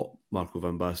not Marco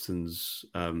van Basten's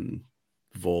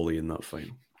volley in that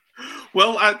final.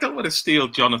 Well, I don't want to steal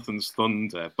Jonathan's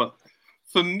thunder, but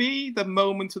for me, the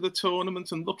moment of the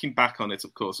tournament, and looking back on it,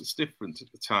 of course, it's different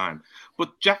at the time,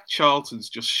 but Jack Charlton's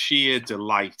just sheer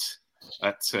delight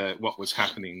at what was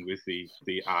happening with the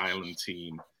Ireland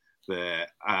team there.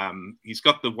 He's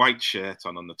got the white shirt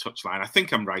on the touchline. I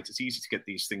think I'm right. It's easy to get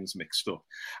these things mixed up.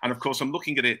 And of course, I'm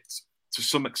looking at it to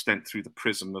some extent through the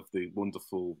prism of the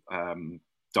wonderful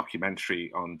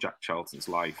documentary on Jack Charlton's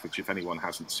life, which if anyone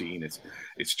hasn't seen it,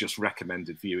 it's just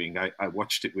recommended viewing. I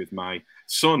watched it with my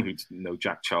son who didn't know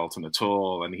Jack Charlton at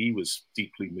all, and he was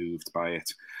deeply moved by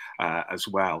it as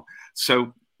well.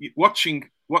 So watching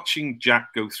Jack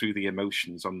go through the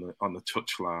emotions on the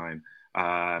touchline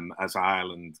as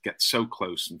Ireland get so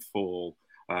close and fall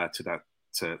to that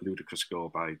ludicrous goal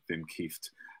by Wim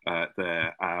Kieft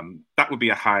there, that would be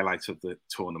a highlight of the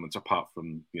tournament, apart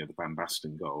from the Van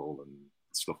Basten goal and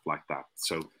stuff like that.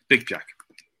 So big Jack.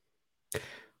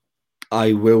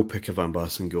 I will pick a Van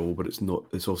Basten goal, but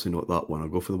it's also not that one. I'll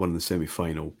go for the one in the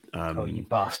semi-final. Oh, you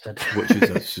bastard! Which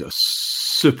is a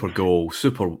super goal,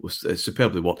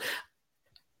 superbly worked.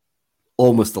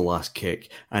 Almost the last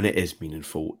kick, and it is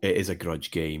meaningful. It is a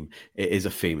grudge game. It is a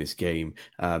famous game.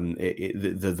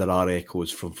 There are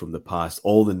echoes from the past.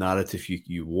 All the narrative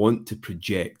you want to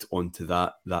project onto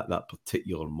that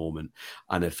particular moment.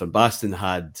 And if Van Basten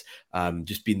had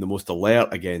just been the most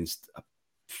alert against a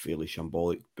fairly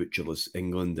shambolic, butcherless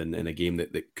England in a game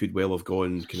that could well have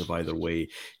gone kind of either way,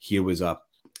 here was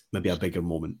maybe a bigger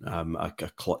moment,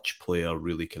 a clutch player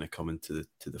really kind of coming to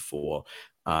the fore.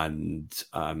 And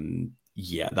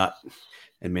yeah, that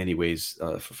in many ways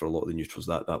for a lot of the neutrals,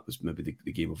 that was maybe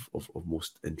the game of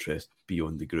most interest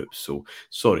beyond the groups. So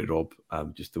sorry, Rob,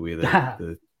 just the way that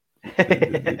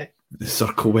the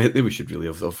circle went there. We should really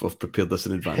have prepared this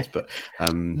in advance. But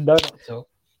no, not so.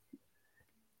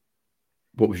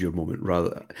 What was your moment?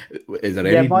 Rather, is there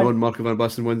any non-Marco van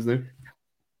Basten wins now?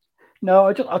 No,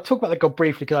 I'll talk about the goal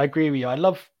briefly because I agree with you. I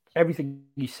love everything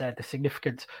you said, the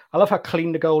significance. I love how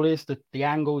clean the goal is, the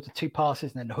angles, the 2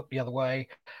 passes, and then the hook the other way.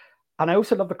 And I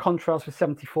also love the contrast with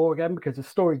 74 again, because the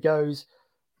story goes,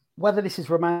 whether this is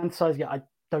romanticizing it, I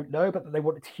don't know, but they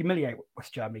wanted to humiliate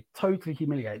West Germany, totally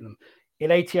humiliate them.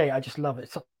 In 88, I just love it.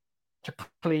 It's such a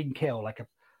clean kill, like a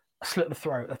slit in the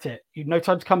throat. That's it. No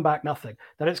time to come back, nothing.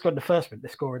 They don't score in the first minute, they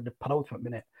score in the penultimate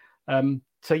minute.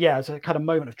 So yeah, it's a kind of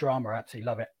moment of drama. I absolutely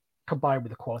love it, combined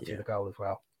with the quality of the goal as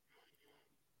well.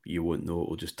 You won't know,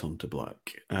 it'll just turn to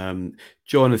black.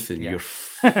 Jonathan, your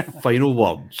final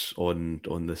words on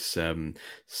this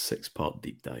 6-part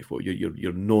deep dive. What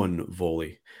your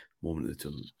non-volley moment of the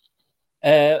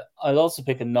tournament? I'll also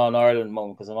pick a non-Ireland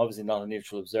moment because I'm obviously not a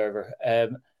neutral observer.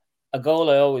 A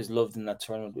goal I always loved in that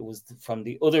tournament, it was from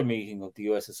the other meeting of the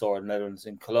USSR and Netherlands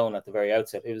in Cologne at the very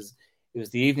outset. It was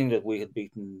the evening that we had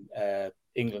beaten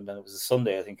England, and it was a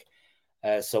Sunday, I think.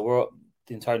 So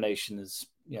the entire nation is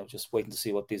just waiting to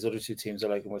see what these other 2 teams are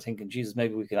like, and we're thinking, Jesus,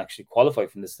 maybe we can actually qualify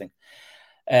from this thing.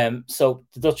 So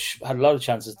the Dutch had a lot of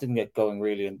chances, didn't get going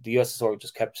really, and the USSR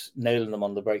just kept nailing them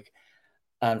on the break.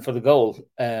 And for the goal,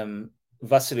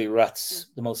 Vasily Rats,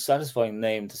 the most satisfying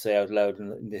name to say out loud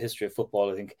in the history of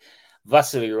football, I think.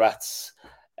 Vasily Rats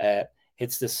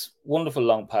hits this wonderful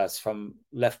long pass from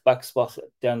left back spot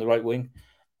down the right wing.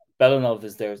 Belanov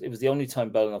is there. It was the only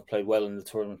time Belanov played well in the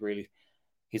tournament, really.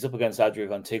 He's up against Adrian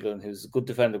Van Tichelen, who's a good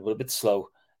defender, but a bit slow.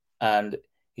 And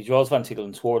he draws Van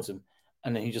Tichelen towards him.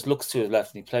 And then he just looks to his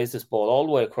left and he plays this ball all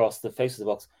the way across the face of the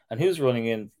box. And who's running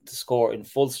in to score in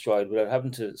full stride without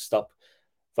having to stop?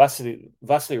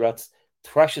 Vasily Rats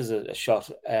thrashes a shot.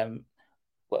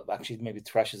 Well, actually, maybe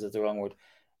thrashes is the wrong word.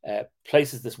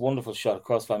 Places this wonderful shot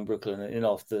across Van Breukelen and in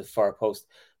off the far post.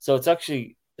 So it's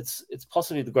actually, it's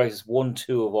possibly the greatest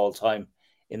 1-2 of all time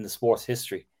in the sport's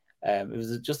history. It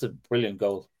was just a brilliant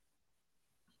goal.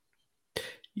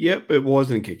 Yep, it was,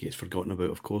 and Kiki is forgotten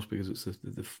about, of course, because it's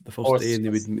the first day and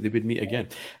they would meet again.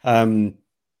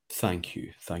 Thank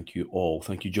you all.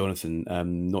 Thank you, Jonathan.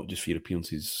 Not just for your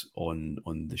appearances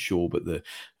on the show, but the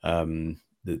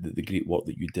great work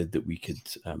that you did that we could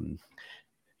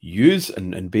use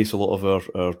and base a lot of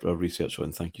our research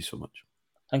on. Thank you so much.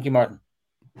 Thank you, Martin.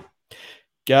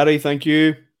 Gary, thank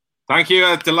you. Thank you.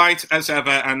 A delight as ever,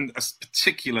 and a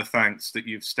particular thanks that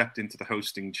you've stepped into the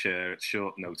hosting chair at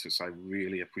short notice. I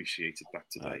really appreciated that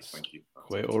today. Thank you.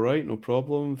 Quite all right. No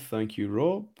problem. Thank you,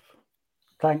 Rob.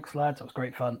 Thanks, lads. It was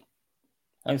great fun.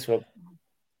 Thanks, Rob.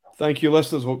 Thank you,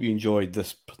 listeners. Hope you enjoyed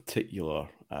this particular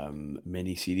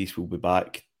mini-series. We'll be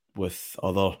back with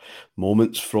other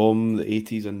moments from the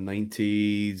 80s and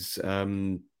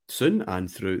 90s soon and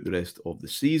throughout the rest of the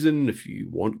season. If you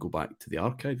want, go back to the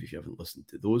archive if you haven't listened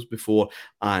to those before,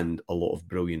 and a lot of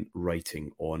brilliant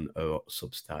writing on our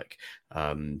Substack.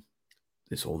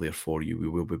 It's all there for you. We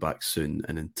will be back soon,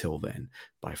 and until then,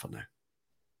 bye for now.